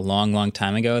from a long, long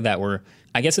time ago that were,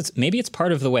 I guess it's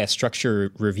part of the way I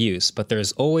structure reviews, but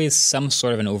there's always some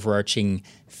sort of an overarching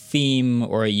theme,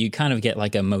 or you kind of get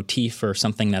like a motif or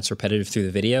something that's repetitive through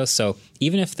the video. So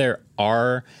even if there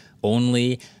are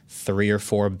only 3 or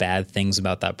 4 bad things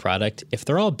about that product, if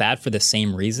they're all bad for the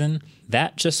same reason,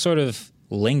 that just sort of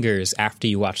lingers after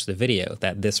you watch the video,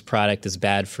 that this product is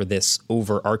bad for this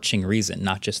overarching reason,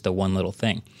 not just the one little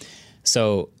thing.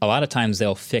 So a lot of times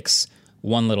they'll fix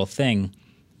one little thing,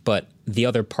 but the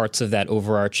other parts of that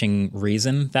overarching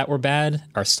reason that were bad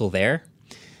are still there.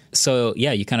 So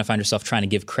yeah, you kind of find yourself trying to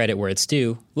give credit where it's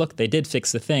due. Look, they did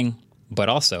fix the thing, but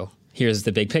also here's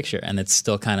the big picture, and it's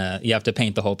still kind of, you have to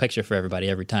paint the whole picture for everybody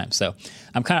every time. So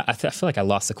I feel like I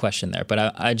lost the question there,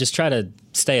 but I just try to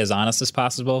stay as honest as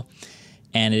possible.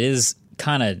 And it is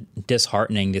kind of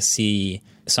disheartening to see,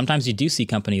 sometimes you do see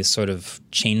companies sort of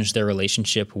change their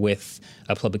relationship with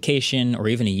a publication or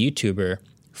even a YouTuber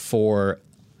for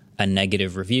a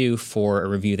negative review, for a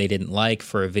review they didn't like,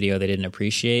 for a video they didn't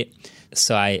appreciate.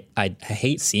 So I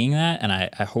hate seeing that, and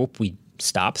I hope we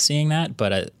stop seeing that,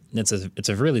 but it's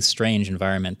a really strange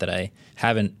environment that I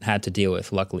haven't had to deal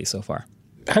with, luckily, so far.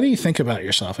 How do you think about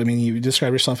yourself? I mean, you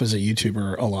describe yourself as a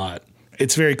YouTuber a lot.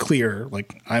 It's very clear,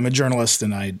 I'm a journalist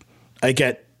and I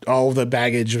get all the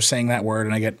baggage of saying that word,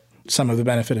 and I get some of the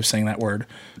benefit of saying that word.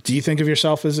 Do you think of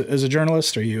yourself as a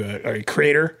journalist? Are you a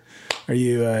creator? Are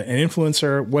you an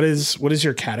influencer? What is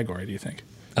your category, do you think?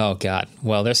 Oh God.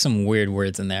 Well, there's some weird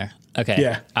words in there. Okay.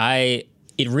 Yeah.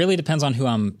 It really depends on who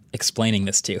I'm explaining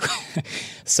this to.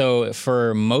 So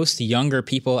for most younger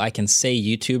people, I can say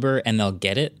YouTuber and they'll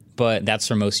get it. But that's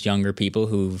for most younger people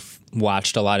who've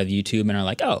watched a lot of YouTube and are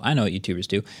like, oh, I know what YouTubers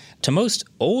do. To most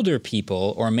older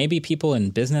people, or maybe people in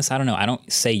business, I don't know. I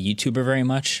don't say YouTuber very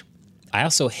much. I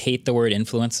also hate the word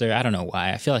influencer. I don't know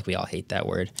why. I feel like we all hate that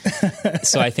word.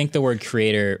 So I think the word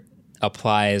creator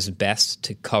applies best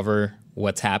to cover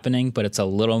what's happening, but it's a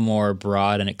little more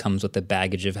broad and it comes with the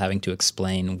baggage of having to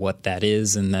explain what that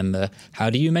is and then the how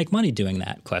do you make money doing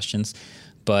that questions.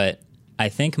 But I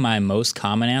think my most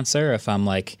common answer, if I'm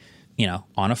like, you know,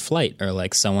 on a flight or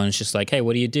like someone's just like, hey,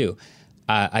 what do you do?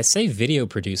 I say video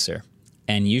producer.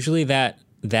 And usually that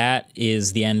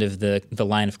is the end of the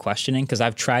line of questioning, because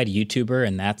I've tried YouTuber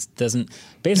and that doesn't,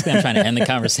 basically I'm trying to end the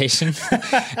conversation.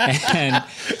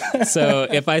 And so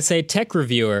if I say tech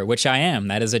reviewer, which I am,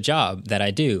 that is a job that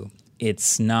I do,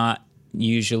 it's not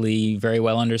usually very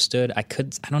well understood. I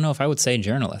don't know if I would say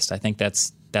journalist. I think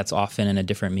that's often in a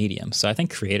different medium. So I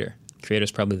think creator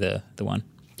is probably the one.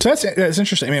 So that's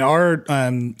interesting. I mean,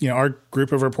 our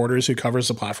group of reporters who covers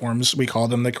the platforms, we call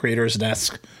them the creators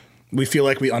desk. We feel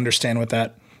like we understand what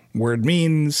that word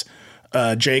means.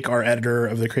 Jake, our editor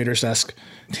of the creators desk,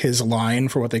 his line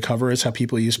for what they cover is how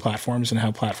people use platforms and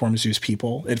how platforms use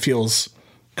people. It feels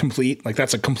complete. Like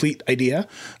that's a complete idea.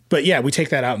 But yeah, we take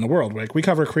that out in the world. Like we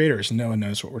cover creators and no one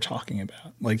knows what we're talking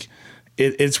about. Like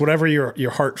it's whatever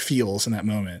your heart feels in that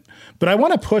moment. But I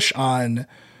want to push on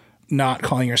not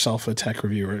calling yourself a tech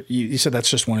reviewer. You said that's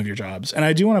just one of your jobs. And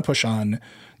I do want to push on,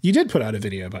 you did put out a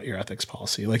video about your ethics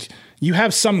policy. Like you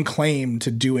have some claim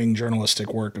to doing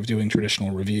journalistic work, of doing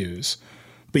traditional reviews,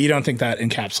 but you don't think that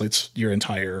encapsulates your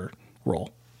entire role.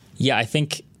 Yeah, I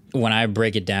think when I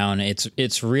break it down,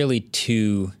 it's really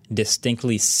two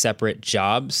distinctly separate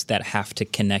jobs that have to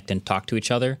connect and talk to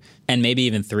each other, and maybe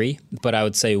even three. But I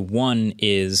would say one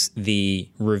is the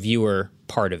reviewer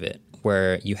part of it,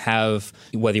 where you have,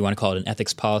 whether you want to call it an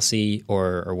ethics policy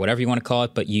or whatever you want to call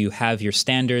it, but you have your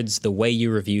standards, the way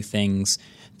you review things,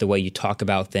 the way you talk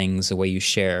about things, the way you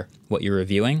share what you're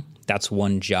reviewing. That's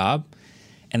one job.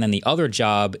 And then the other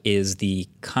job is the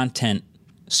content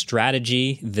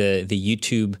strategy, the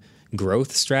YouTube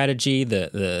growth strategy.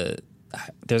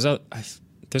 There's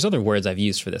other words I've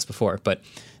used for this before, but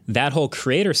that whole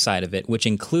creator side of it, which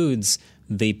includes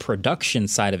the production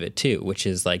side of it too, which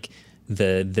is like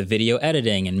the video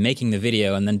editing and making the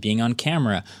video and then being on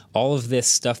camera, all of this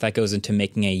stuff that goes into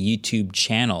making a YouTube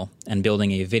channel and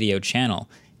building a video channel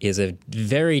is a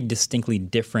very distinctly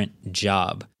different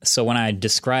job. So when I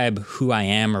describe who I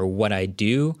am or what I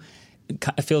do,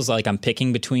 it feels like I'm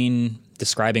picking between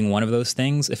describing one of those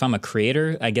things. If I'm a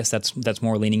creator, I guess that's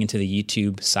more leaning into the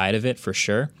YouTube side of it for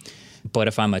sure. But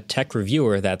if I'm a tech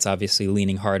reviewer, that's obviously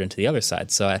leaning hard into the other side.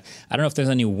 So I don't know if there's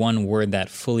any one word that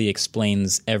fully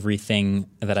explains everything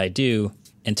that I do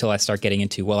until I start getting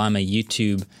into, well, I'm a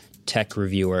YouTube tech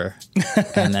reviewer.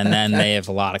 And then they have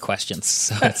a lot of questions.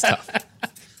 So it's tough.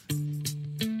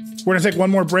 We're going to take one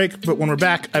more break, but when we're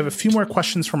back, I have a few more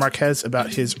questions from Marques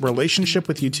about his relationship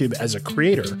with YouTube as a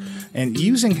creator and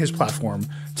using his platform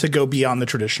to go beyond the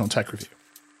traditional tech review.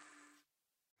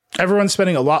 Everyone's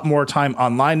spending a lot more time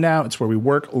online now. It's where we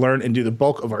work, learn, and do the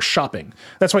bulk of our shopping.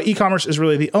 That's why e-commerce is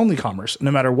really the only commerce, no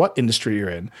matter what industry you're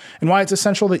in, and why it's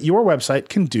essential that your website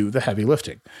can do the heavy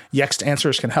lifting. Yext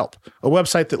Answers can help. A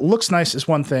website that looks nice is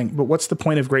one thing, but what's the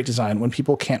point of great design when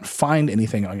people can't find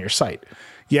anything on your site?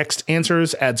 Yext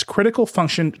Answers adds critical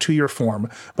function to your form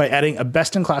by adding a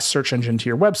best-in-class search engine to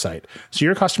your website, so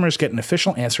your customers get an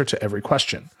official answer to every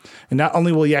question. And not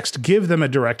only will Yext give them a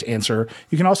direct answer,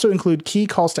 you can also include key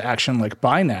calls to action like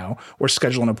buy now or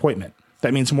schedule an appointment.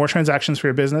 That means more transactions for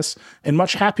your business and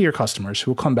much happier customers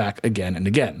who will come back again and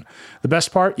again. The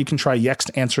best part, you can try Yext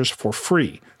Answers for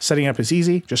free. Setting up is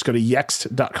easy. Just go to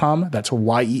yext.com, that's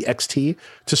Y-E-X-T,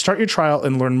 to start your trial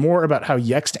and learn more about how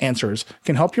Yext Answers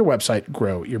can help your website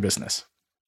grow your business.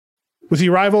 With the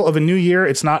arrival of a new year,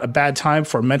 it's not a bad time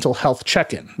for a mental health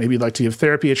check-in. Maybe you'd like to give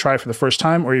therapy a try for the first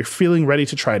time, or you're feeling ready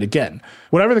to try it again.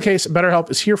 Whatever the case, BetterHelp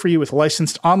is here for you with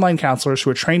licensed online counselors who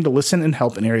are trained to listen and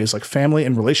help in areas like family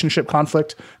and relationship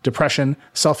conflict, depression,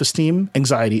 self-esteem,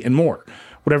 anxiety, and more.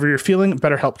 Whatever you're feeling,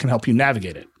 BetterHelp can help you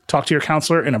navigate it. Talk to your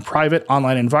counselor in a private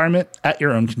online environment at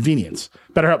your own convenience.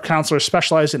 BetterHelp counselors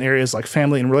specialize in areas like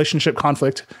family and relationship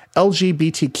conflict,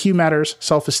 LGBTQ matters,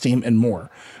 self-esteem, and more.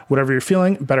 Whatever you're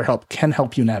feeling, BetterHelp can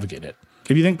help you navigate it.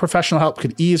 If you think professional help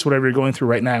could ease whatever you're going through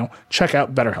right now, check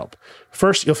out Betterhelp.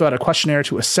 First, you'll fill out a questionnaire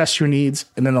to assess your needs,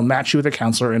 and then they'll match you with a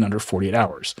counselor in under 48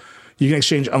 hours. You can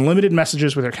exchange unlimited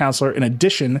messages with your counselor in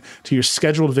addition to your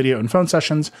scheduled video and phone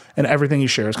sessions, and everything you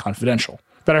share is confidential.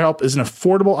 BetterHelp is an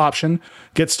affordable option.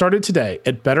 Get started today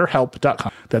at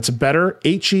BetterHelp.com. That's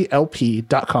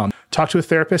BetterHelp.com. Talk to a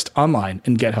therapist online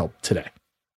and get help today.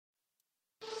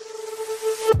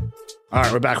 All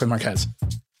right, we're back with Marques.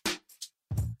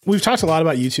 We've talked a lot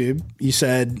about YouTube. You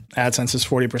said AdSense is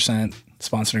 40%,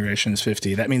 sponsor integration is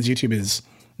 50%. That means YouTube is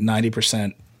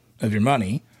 90% of your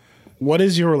money. What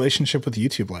is your relationship with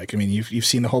YouTube like? I mean, you've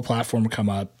seen the whole platform come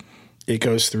up. It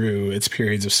goes through its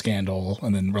periods of scandal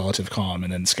and then relative calm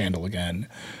and then scandal again.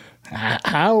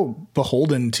 How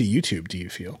beholden to YouTube do you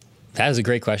feel? That is a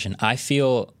great question. I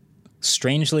feel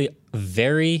strangely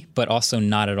very, but also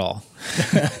not at all.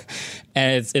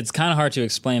 And it's kind of hard to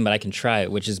explain, but I can try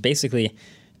it, which is basically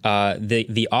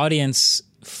the audience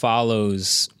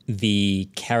follows the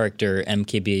character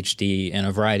MKBHD in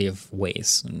a variety of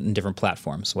ways in different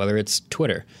platforms, whether it's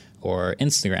Twitter or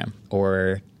Instagram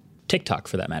or TikTok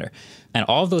for that matter. And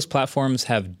all of those platforms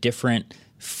have different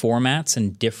formats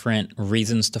and different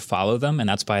reasons to follow them, and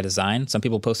that's by design. Some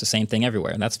people post the same thing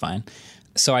everywhere, and that's fine.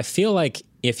 So I feel like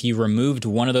if you removed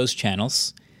one of those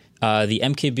channels, the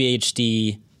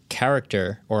MKBHD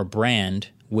character or brand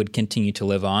would continue to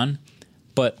live on,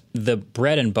 but the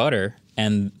bread and butter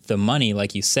and the money,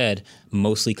 like you said,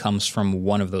 mostly comes from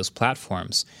one of those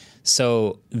platforms.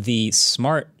 So the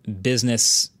smart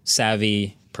business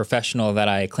savvy professional that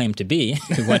I claim to be,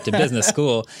 who went to business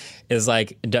school, is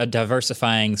like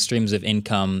diversifying streams of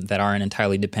income that aren't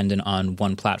entirely dependent on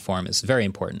one platform is very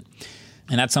important.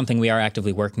 And that's something we are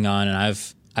actively working on. And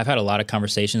I've had a lot of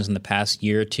conversations in the past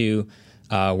year or two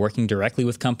working directly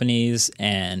with companies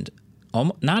and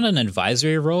not an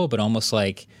advisory role, but almost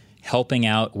like helping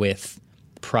out with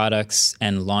products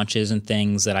and launches and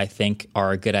things that I think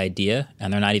are a good idea.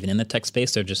 And they're not even in the tech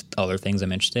space. They're just other things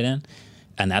I'm interested in.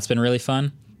 And that's been really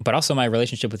fun. But also my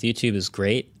relationship with YouTube is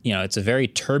great. You know, it's a very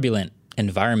turbulent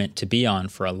environment to be on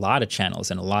for a lot of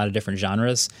channels and a lot of different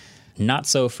genres. Not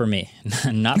so for me.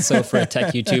 Not so for a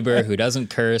tech YouTuber who doesn't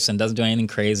curse and doesn't do anything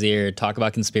crazy or talk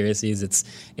about conspiracies.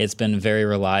 It's been very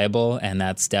reliable, and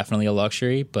that's definitely a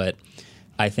luxury. But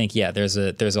I think, yeah, there's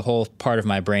a whole part of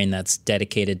my brain that's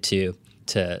dedicated to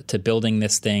building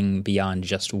this thing beyond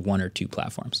just one or two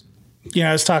platforms. Yeah,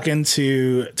 I was talking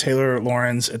to Taylor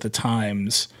Lorenz at the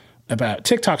Times about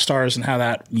TikTok stars and how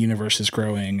that universe is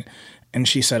growing. And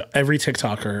she said every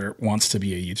TikToker wants to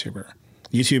be a YouTuber.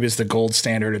 YouTube is the gold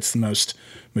standard. It's the most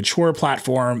mature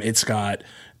platform. It's got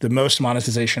the most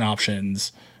monetization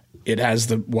options. It has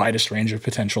the widest range of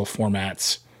potential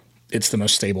formats. It's the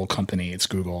most stable company. It's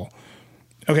Google.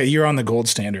 Okay, you're on the gold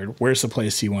standard. Where's the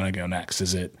place you want to go next?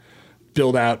 Is it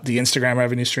build out the Instagram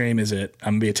revenue stream? Is it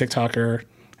I'm going to be a TikToker?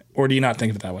 Or do you not think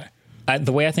of it that way?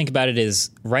 The way I think about it is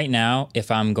right now,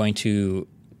 if I'm going to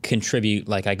contribute,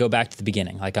 like I go back to the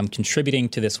beginning, like I'm contributing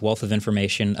to this wealth of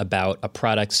information about a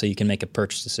product so you can make a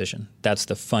purchase decision. That's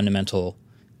the fundamental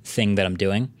thing that I'm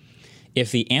doing.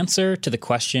 If the answer to the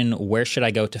question, where should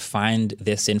I go to find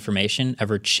this information,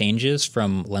 ever changes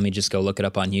from let me just go look it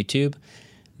up on YouTube,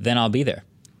 then I'll be there.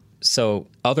 So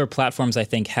other platforms, I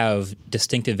think, have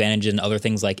distinct advantages in other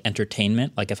things like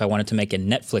entertainment. Like if I wanted to make a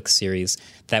Netflix series,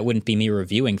 that wouldn't be me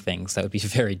reviewing things. That would be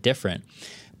very different.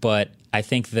 But I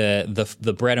think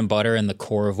the bread and butter and the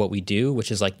core of what we do,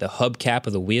 which is like the hubcap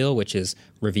of the wheel, which is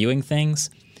reviewing things,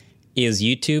 is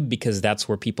YouTube, because that's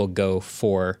where people go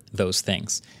for those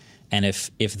things. And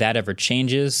if that ever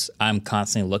changes, I'm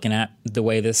constantly looking at the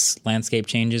way this landscape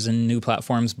changes and new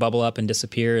platforms bubble up and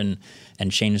disappear and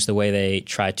change the way they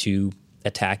try to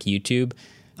attack YouTube.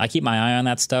 I keep my eye on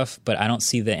that stuff, but I don't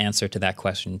see the answer to that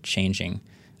question changing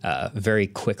very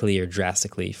quickly or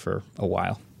drastically for a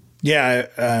while. Yeah,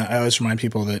 I always remind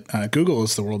people that Google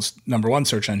is the world's #1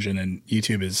 search engine and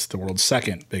YouTube is the world's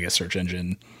second biggest search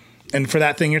engine. And for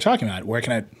that thing you're talking about, where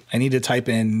can I need to type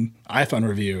in iPhone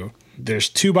review. There's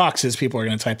 2 boxes people are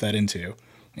going to type that into,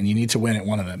 and you need to win at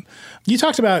one of them. You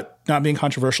talked about not being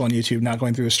controversial on YouTube, not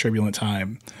going through this turbulent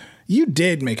time. You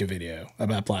did make a video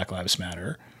about Black Lives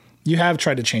Matter. You have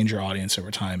tried to change your audience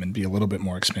over time and be a little bit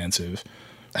more expansive.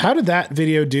 How did that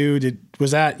video do?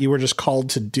 Was that you were just called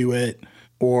to do it,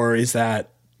 or is that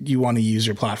you want to use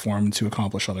your platform to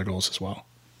accomplish other goals as well?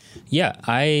 Yeah,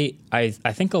 I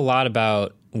think a lot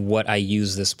about what I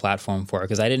use this platform for,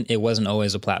 because it wasn't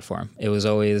always a platform. It was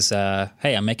always, hey,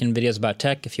 I'm making videos about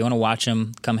tech. If you want to watch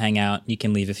them, come hang out. You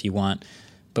can leave if you want.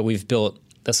 But we've built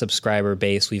the subscriber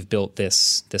base. We've built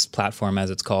this platform, as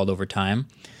it's called, over time.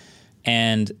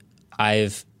 And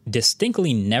I've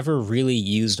distinctly never really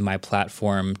used my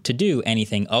platform to do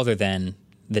anything other than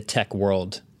the tech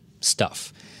world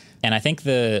stuff. And I think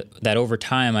that over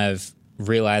time I've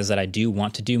realized that I do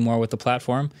want to do more with the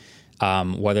platform,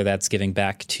 whether that's giving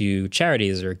back to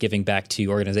charities or giving back to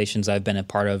organizations I've been a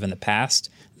part of in the past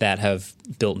that have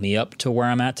built me up to where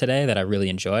I'm at today that I really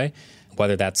enjoy,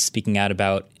 whether that's speaking out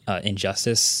about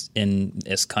injustice in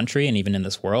this country and even in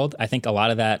this world. I think a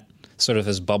lot of that sort of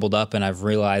has bubbled up, and I've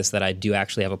realized that I do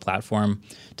actually have a platform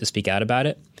to speak out about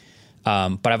it.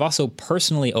 But I've also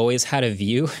personally always had a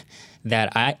view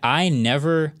that I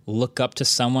never look up to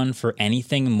someone for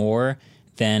anything more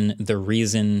than the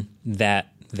reason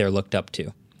that they're looked up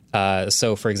to.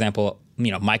 So, for example,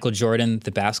 Michael Jordan,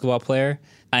 the basketball player,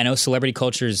 I know celebrity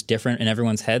culture is different in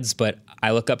everyone's heads, but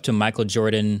I look up to Michael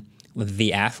Jordan,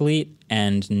 the athlete,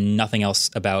 and nothing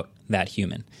else about that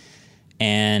human.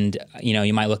 And,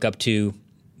 you might look up to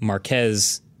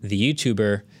Marquez, the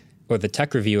YouTuber or the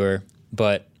tech reviewer,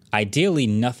 but ideally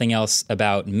nothing else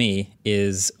about me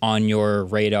is on your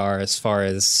radar as far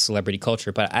as celebrity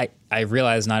culture. But I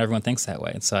realize not everyone thinks that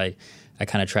way. And so I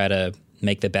kind of try to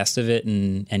make the best of it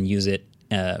and use it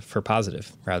for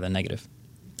positive rather than negative.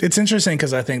 It's interesting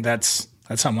because I think that's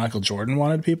how Michael Jordan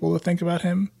wanted people to think about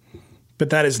him.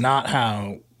 But that is not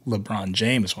how LeBron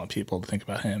James want people to think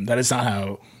about him. That is not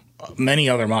how many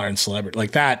other modern celebrities,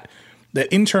 like that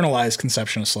internalized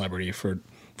conception of celebrity for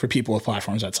people with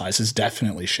platforms that size has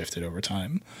definitely shifted over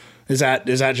time. Is that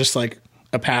just like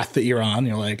a path that you're on?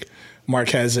 You're like,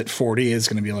 Marquez at 40 is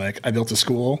going to be like, I built a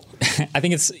school. I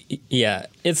think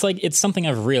it's something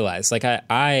I've realized. Like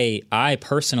I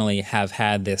personally have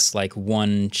had this like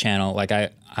one channel. Like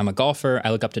I'm a golfer. I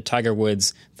look up to Tiger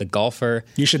Woods, the golfer.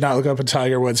 You should not look up to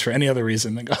Tiger Woods for any other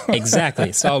reason than golf.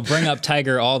 Exactly. So I'll bring up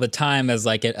Tiger all the time as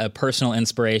like a personal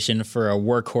inspiration for a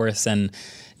workhorse. And,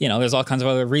 there's all kinds of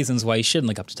other reasons why you shouldn't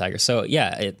look up to Tiger. So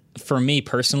yeah, for me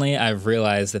personally, I've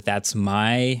realized that that's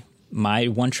my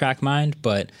one track mind,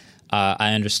 but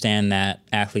I understand that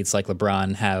athletes like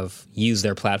LeBron have used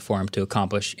their platform to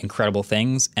accomplish incredible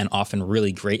things and often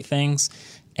really great things.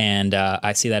 And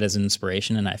I see that as an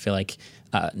inspiration. And I feel like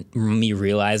me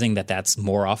realizing that that's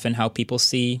more often how people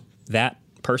see that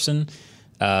person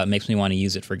makes me want to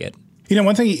use it for good.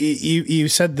 One thing you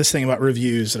said this thing about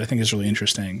reviews that I think is really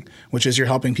interesting, which is you're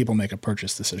helping people make a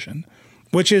purchase decision,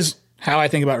 which is how I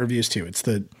think about reviews too. It's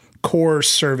the core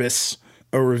service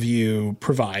a review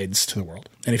provides to the world.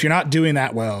 And if you're not doing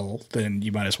that well, then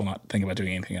you might as well not think about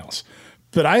doing anything else.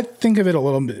 But I think of it a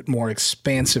little bit more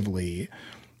expansively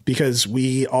because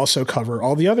we also cover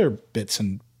all the other bits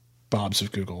and bobs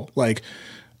of Google. Like,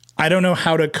 I don't know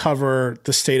how to cover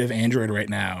the state of Android right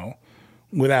now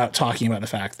without talking about the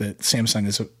fact that Samsung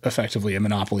is effectively a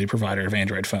monopoly provider of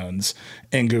Android phones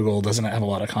and Google doesn't have a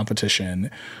lot of competition,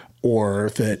 or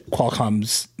that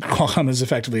Qualcomm is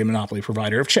effectively a monopoly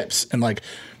provider of chips. And like,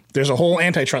 there's a whole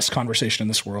antitrust conversation in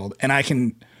this world. And I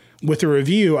can, with a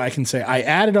review, I can say, I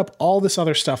added up all this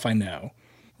other stuff I know,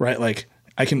 right? Like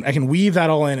I can weave that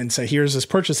all in and say, here's this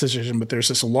purchase decision, but there's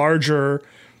this larger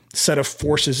set of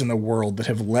forces in the world that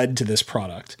have led to this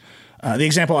product. The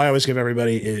example I always give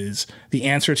everybody is the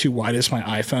answer to why does my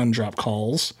iPhone drop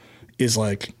calls is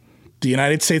like the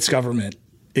United States government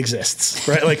exists,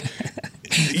 right? Like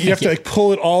you have to like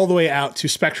pull it all the way out to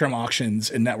spectrum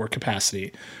auctions and network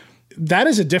capacity. That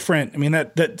is a different,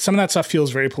 that some of that stuff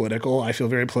feels very political. I feel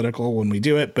very political when we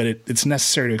do it, but it's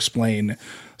necessary to explain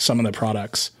some of the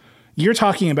products. You're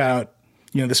talking about,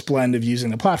 this blend of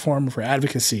using the platform for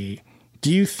advocacy.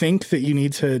 Do you think that you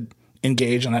need to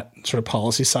engage on that sort of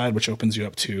policy side, which opens you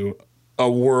up to a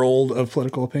world of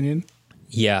political opinion?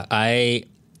 Yeah,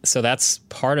 so that's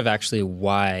part of actually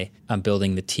why I'm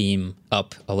building the team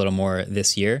up a little more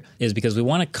this year, is because we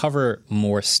want to cover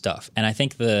more stuff. And I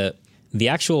think the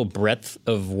actual breadth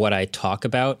of what I talk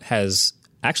about has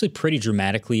actually pretty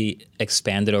dramatically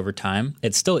expanded over time.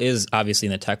 It still is obviously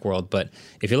in the tech world, but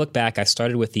if you look back, I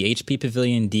started with the HP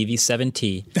Pavilion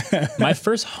DV7T. My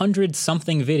first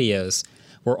 100-something videos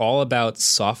were all about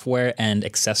software and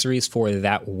accessories for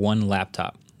that one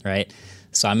laptop, right?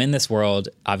 So I'm in this world.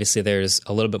 Obviously, there's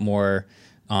a little bit more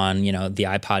on, the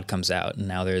iPod comes out, and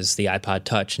now there's the iPod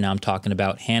Touch. Now I'm talking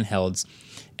about handhelds.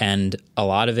 And a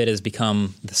lot of it has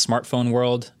become the smartphone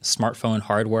world, smartphone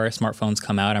hardware. Smartphones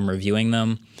come out, I'm reviewing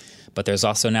them. But there's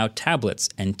also now tablets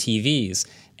and TVs.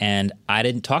 And I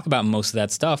didn't talk about most of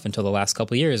that stuff until the last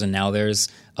couple of years. And now there's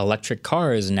electric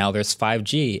cars, and now there's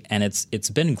 5G. And it's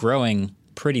been growing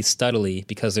pretty steadily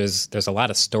because there's a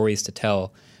lot of stories to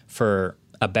tell for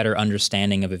a better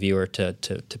understanding of a viewer to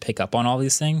pick up on all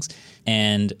these things.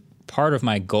 And part of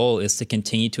my goal is to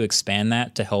continue to expand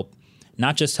that to help,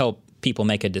 not just help people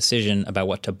make a decision about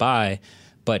what to buy,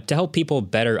 but to help people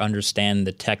better understand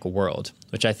the tech world,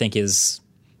 which I think is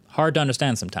hard to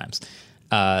understand sometimes.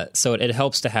 So it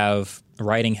helps to have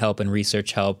writing help and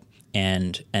research help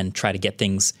and try to get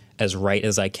things as right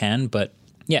as I can. But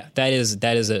yeah, that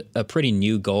is a pretty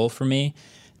new goal for me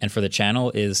and for the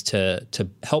channel, is to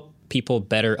help people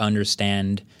better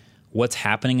understand what's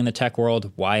happening in the tech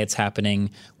world, why it's happening,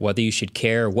 whether you should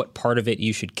care, what part of it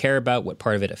you should care about, what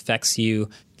part of it affects you,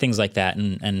 things like that.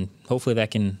 And hopefully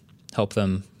that can help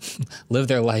them live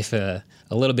their life a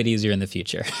little bit easier in the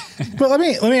future. But let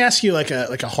me ask you like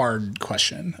a hard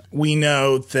question. We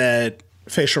know that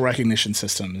facial recognition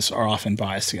systems are often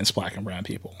biased against black and brown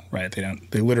people, right?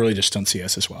 They literally just don't see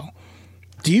us as well.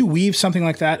 Do you weave something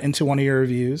like that into one of your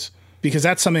reviews? Because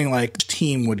that's something like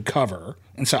team would cover.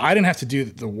 And so I didn't have to do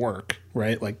the work,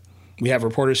 right? Like we have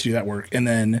reporters do that work. And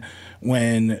then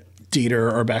when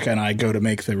Dieter or Becca and I go to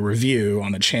make the review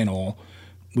on the channel,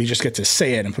 we just get to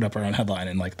say it and put up our own headline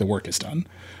and like the work is done.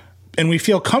 And we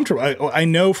feel comfortable. I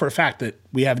know for a fact that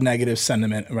we have negative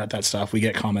sentiment about that stuff. We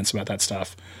get comments about that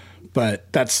stuff. But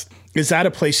is that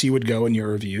a place you would go in your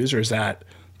reviews, or is that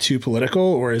too political,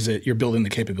 or is it you're building the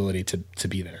capability to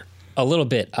be there? A little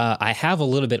bit. I have a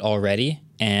little bit already,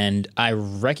 and I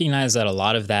recognize that a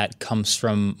lot of that comes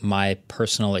from my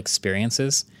personal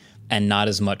experiences and not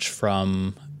as much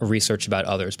from research about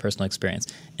others' personal experience.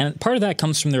 And part of that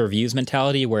comes from the reviews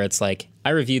mentality, where it's like,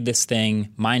 I reviewed this thing,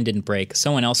 mine didn't break.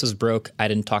 Someone else's broke. I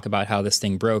didn't talk about how this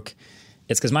thing broke.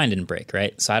 It's because mine didn't break,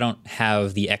 right? So I don't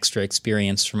have the extra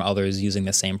experience from others using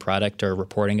the same product or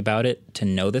reporting about it to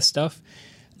know this stuff.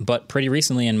 But pretty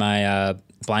recently in my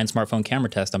blind smartphone camera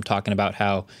test, I'm talking about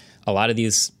how a lot of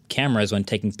these cameras, when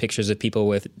taking pictures of people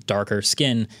with darker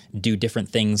skin, do different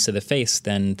things to the face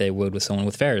than they would with someone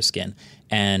with fairer skin.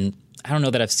 And I don't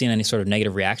know that I've seen any sort of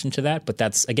negative reaction to that, but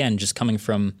that's, again, just coming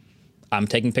from, I'm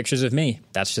taking pictures of me.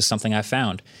 That's just something I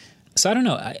found. So I don't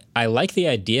know. I like the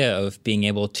idea of being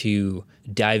able to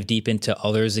dive deep into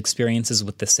others' experiences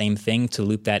with the same thing to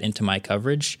loop that into my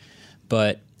coverage.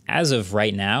 But as of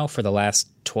right now, for the last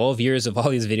 12 years of all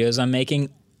these videos I'm making,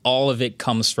 all of it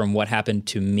comes from what happened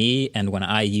to me and when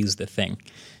I use the thing.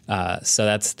 So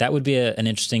that would be an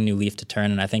interesting new leaf to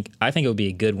turn, and I think it would be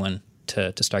a good one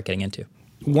to start getting into.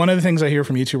 One of the things I hear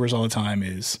from YouTubers all the time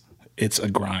is it's a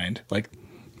grind. Like,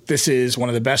 this is one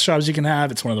of the best jobs you can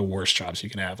have. It's one of the worst jobs you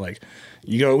can have. Like,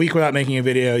 you go a week without making a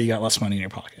video, you got less money in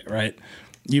your pocket, right?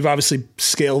 You've obviously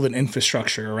scaled an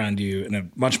infrastructure around you in a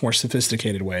much more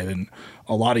sophisticated way than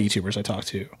a lot of YouTubers I talk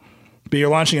to. But you're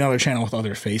launching another channel with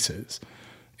other faces.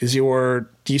 Do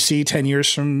you see 10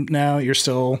 years from now, you're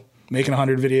still making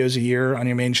 100 videos a year on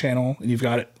your main channel and you've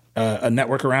got a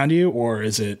network around you? Or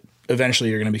is it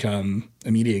eventually you're going to become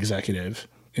a media executive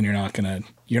and you're not going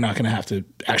to have to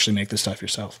actually make this stuff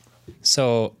yourself?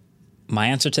 So my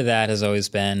answer to that has always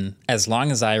been, as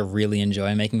long as I really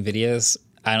enjoy making videos,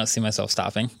 I don't see myself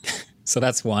stopping. So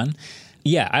that's one.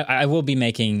 Yeah, I will be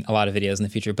making a lot of videos in the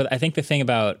future. But I think the thing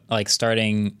about like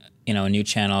starting, a new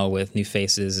channel with new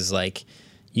faces is like,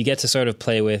 you get to sort of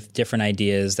play with different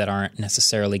ideas that aren't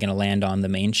necessarily going to land on the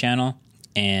main channel.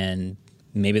 And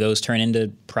maybe those turn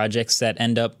into projects that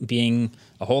end up being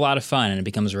a whole lot of fun and it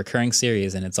becomes a recurring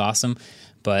series and it's awesome.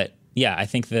 But yeah, I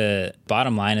think the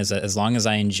bottom line is that as long as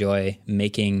I enjoy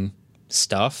making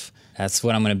stuff, that's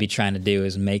what I'm going to be trying to do,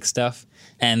 is make stuff.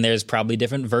 And there's probably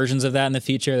different versions of that in the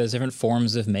future. There's different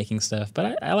forms of making stuff,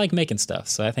 but I like making stuff.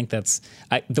 So I think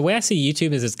the way I see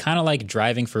YouTube is it's kind of like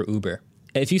driving for Uber.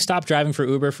 If you stop driving for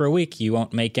Uber for a week, you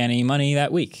won't make any money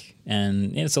that week.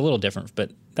 And it's a little different,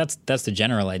 but that's the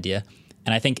general idea.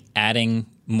 And I think adding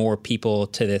more people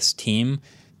to this team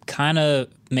kind of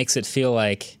makes it feel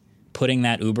like putting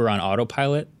that Uber on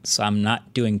autopilot. So I'm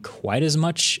not doing quite as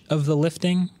much of the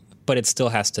lifting, but it still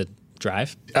has to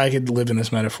drive. I could live in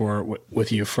this metaphor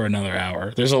with you for another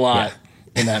hour. There's a lot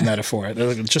in that metaphor.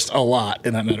 There's just a lot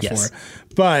in that metaphor. Yes.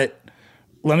 But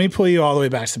let me pull you all the way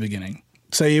back to the beginning.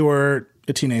 Say you were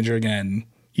a teenager again.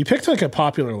 You picked like a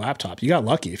popular laptop. You got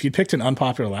lucky. If you picked an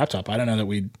unpopular laptop, I don't know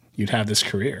that you'd have this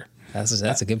career.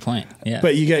 That's a good point. Yeah.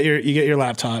 But you get your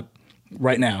laptop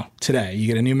right now, today. You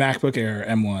get a new MacBook Air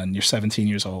M1. You're 17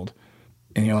 years old.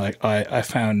 And you're like, I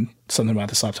found something about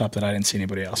this laptop that I didn't see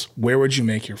anybody else. Where would you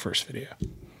make your first video?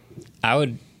 I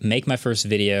would make my first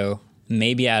video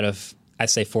maybe out of, I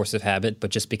say force of habit, but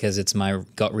just because it's my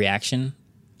gut reaction,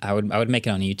 I would make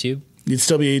it on YouTube. You'd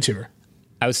still be a YouTuber.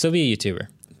 I would still be a YouTuber.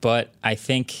 But I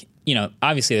think,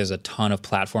 obviously there's a ton of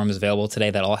platforms available today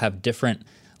that all have different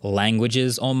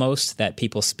languages almost that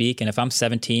people speak. And if I'm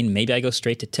 17, maybe I go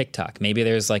straight to TikTok. Maybe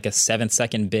there's like a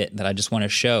 7-second bit that I just want to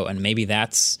show. And maybe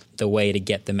that's the way to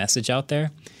get the message out there.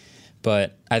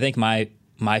 But I think my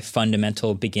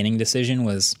fundamental beginning decision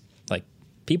was like,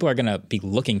 people are going to be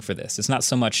looking for this. It's not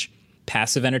so much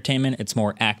passive entertainment. It's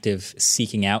more active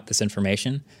seeking out this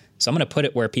information. So I'm going to put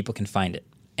it where people can find it.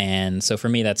 And so for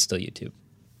me, that's still YouTube.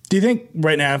 Do you think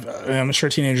right now, I'm sure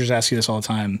teenagers ask you this all the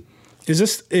time,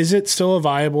 is it still a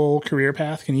viable career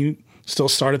path? Can you still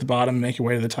start at the bottom and make your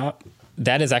way to the top?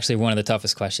 That is actually one of the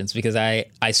toughest questions because I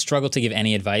struggle to give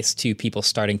any advice to people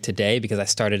starting today because I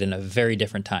started in a very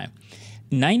different time.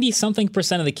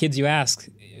 90-something% of the kids you ask,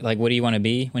 like, what do you want to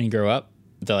be when you grow up?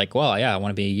 They're like, well, yeah, I want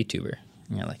to be a YouTuber.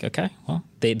 And you're like, okay, well,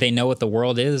 they know what the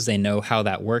world is. They know how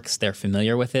that works. They're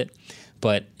familiar with it.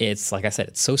 But it's, like I said,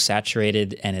 it's so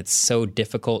saturated and it's so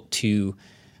difficult to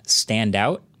stand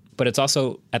out. But it's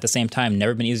also, at the same time,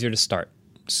 never been easier to start.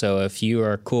 So if you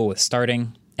are cool with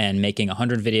starting and making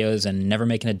 100 videos and never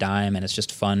making a dime and it's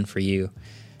just fun for you,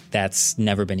 that's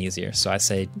never been easier. So I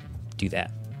say do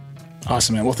that.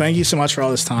 Awesome, man. Well, thank you so much for all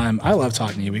this time. I love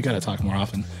talking to you. We got to talk more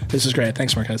often. This is great.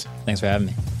 Thanks, Marques. Thanks for having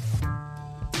me.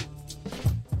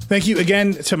 Thank you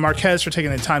again to Marques for taking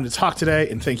the time to talk today,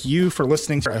 and thank you for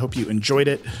listening. I hope you enjoyed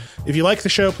it. If you like the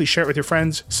show, please share it with your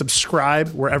friends. Subscribe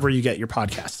wherever you get your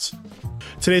podcasts.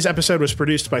 Today's episode was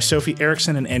produced by Sophie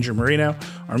Erickson and Andrew Marino.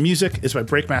 Our music is by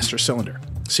Breakmaster Cylinder.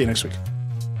 See you next week.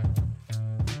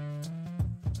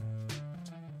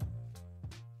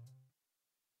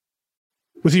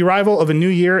 With the arrival of a new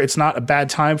year, it's not a bad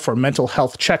time for a mental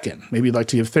health check-in. Maybe you'd like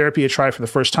to give therapy a try for the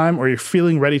first time, or you're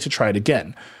feeling ready to try it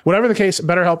again. Whatever the case,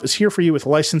 BetterHelp is here for you with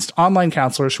licensed online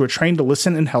counselors who are trained to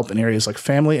listen and help in areas like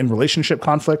family and relationship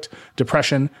conflict,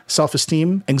 depression,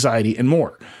 self-esteem, anxiety, and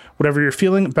more. Whatever you're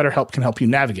feeling, BetterHelp can help you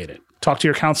navigate it. Talk to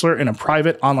your counselor in a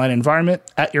private online environment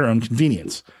at your own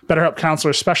convenience. BetterHelp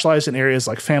counselors specialize in areas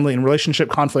like family and relationship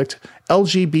conflict,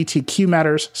 LGBTQ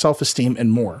matters, self-esteem,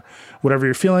 and more. Whatever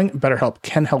you're feeling, BetterHelp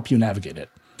can help you navigate it.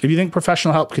 If you think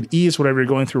professional help could ease whatever you're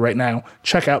going through right now,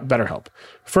 check out BetterHelp.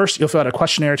 First, you'll fill out a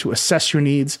questionnaire to assess your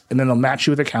needs, and then they'll match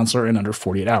you with a counselor in under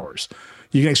 48 hours.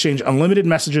 You can exchange unlimited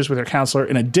messages with your counselor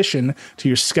in addition to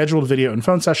your scheduled video and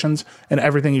phone sessions, and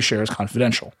everything you share is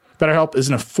confidential. BetterHelp is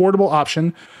an affordable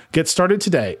option. Get started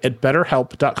today at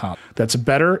BetterHelp.com. That's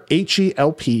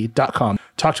BetterHelp.com.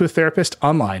 Talk to a therapist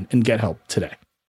online and get help today.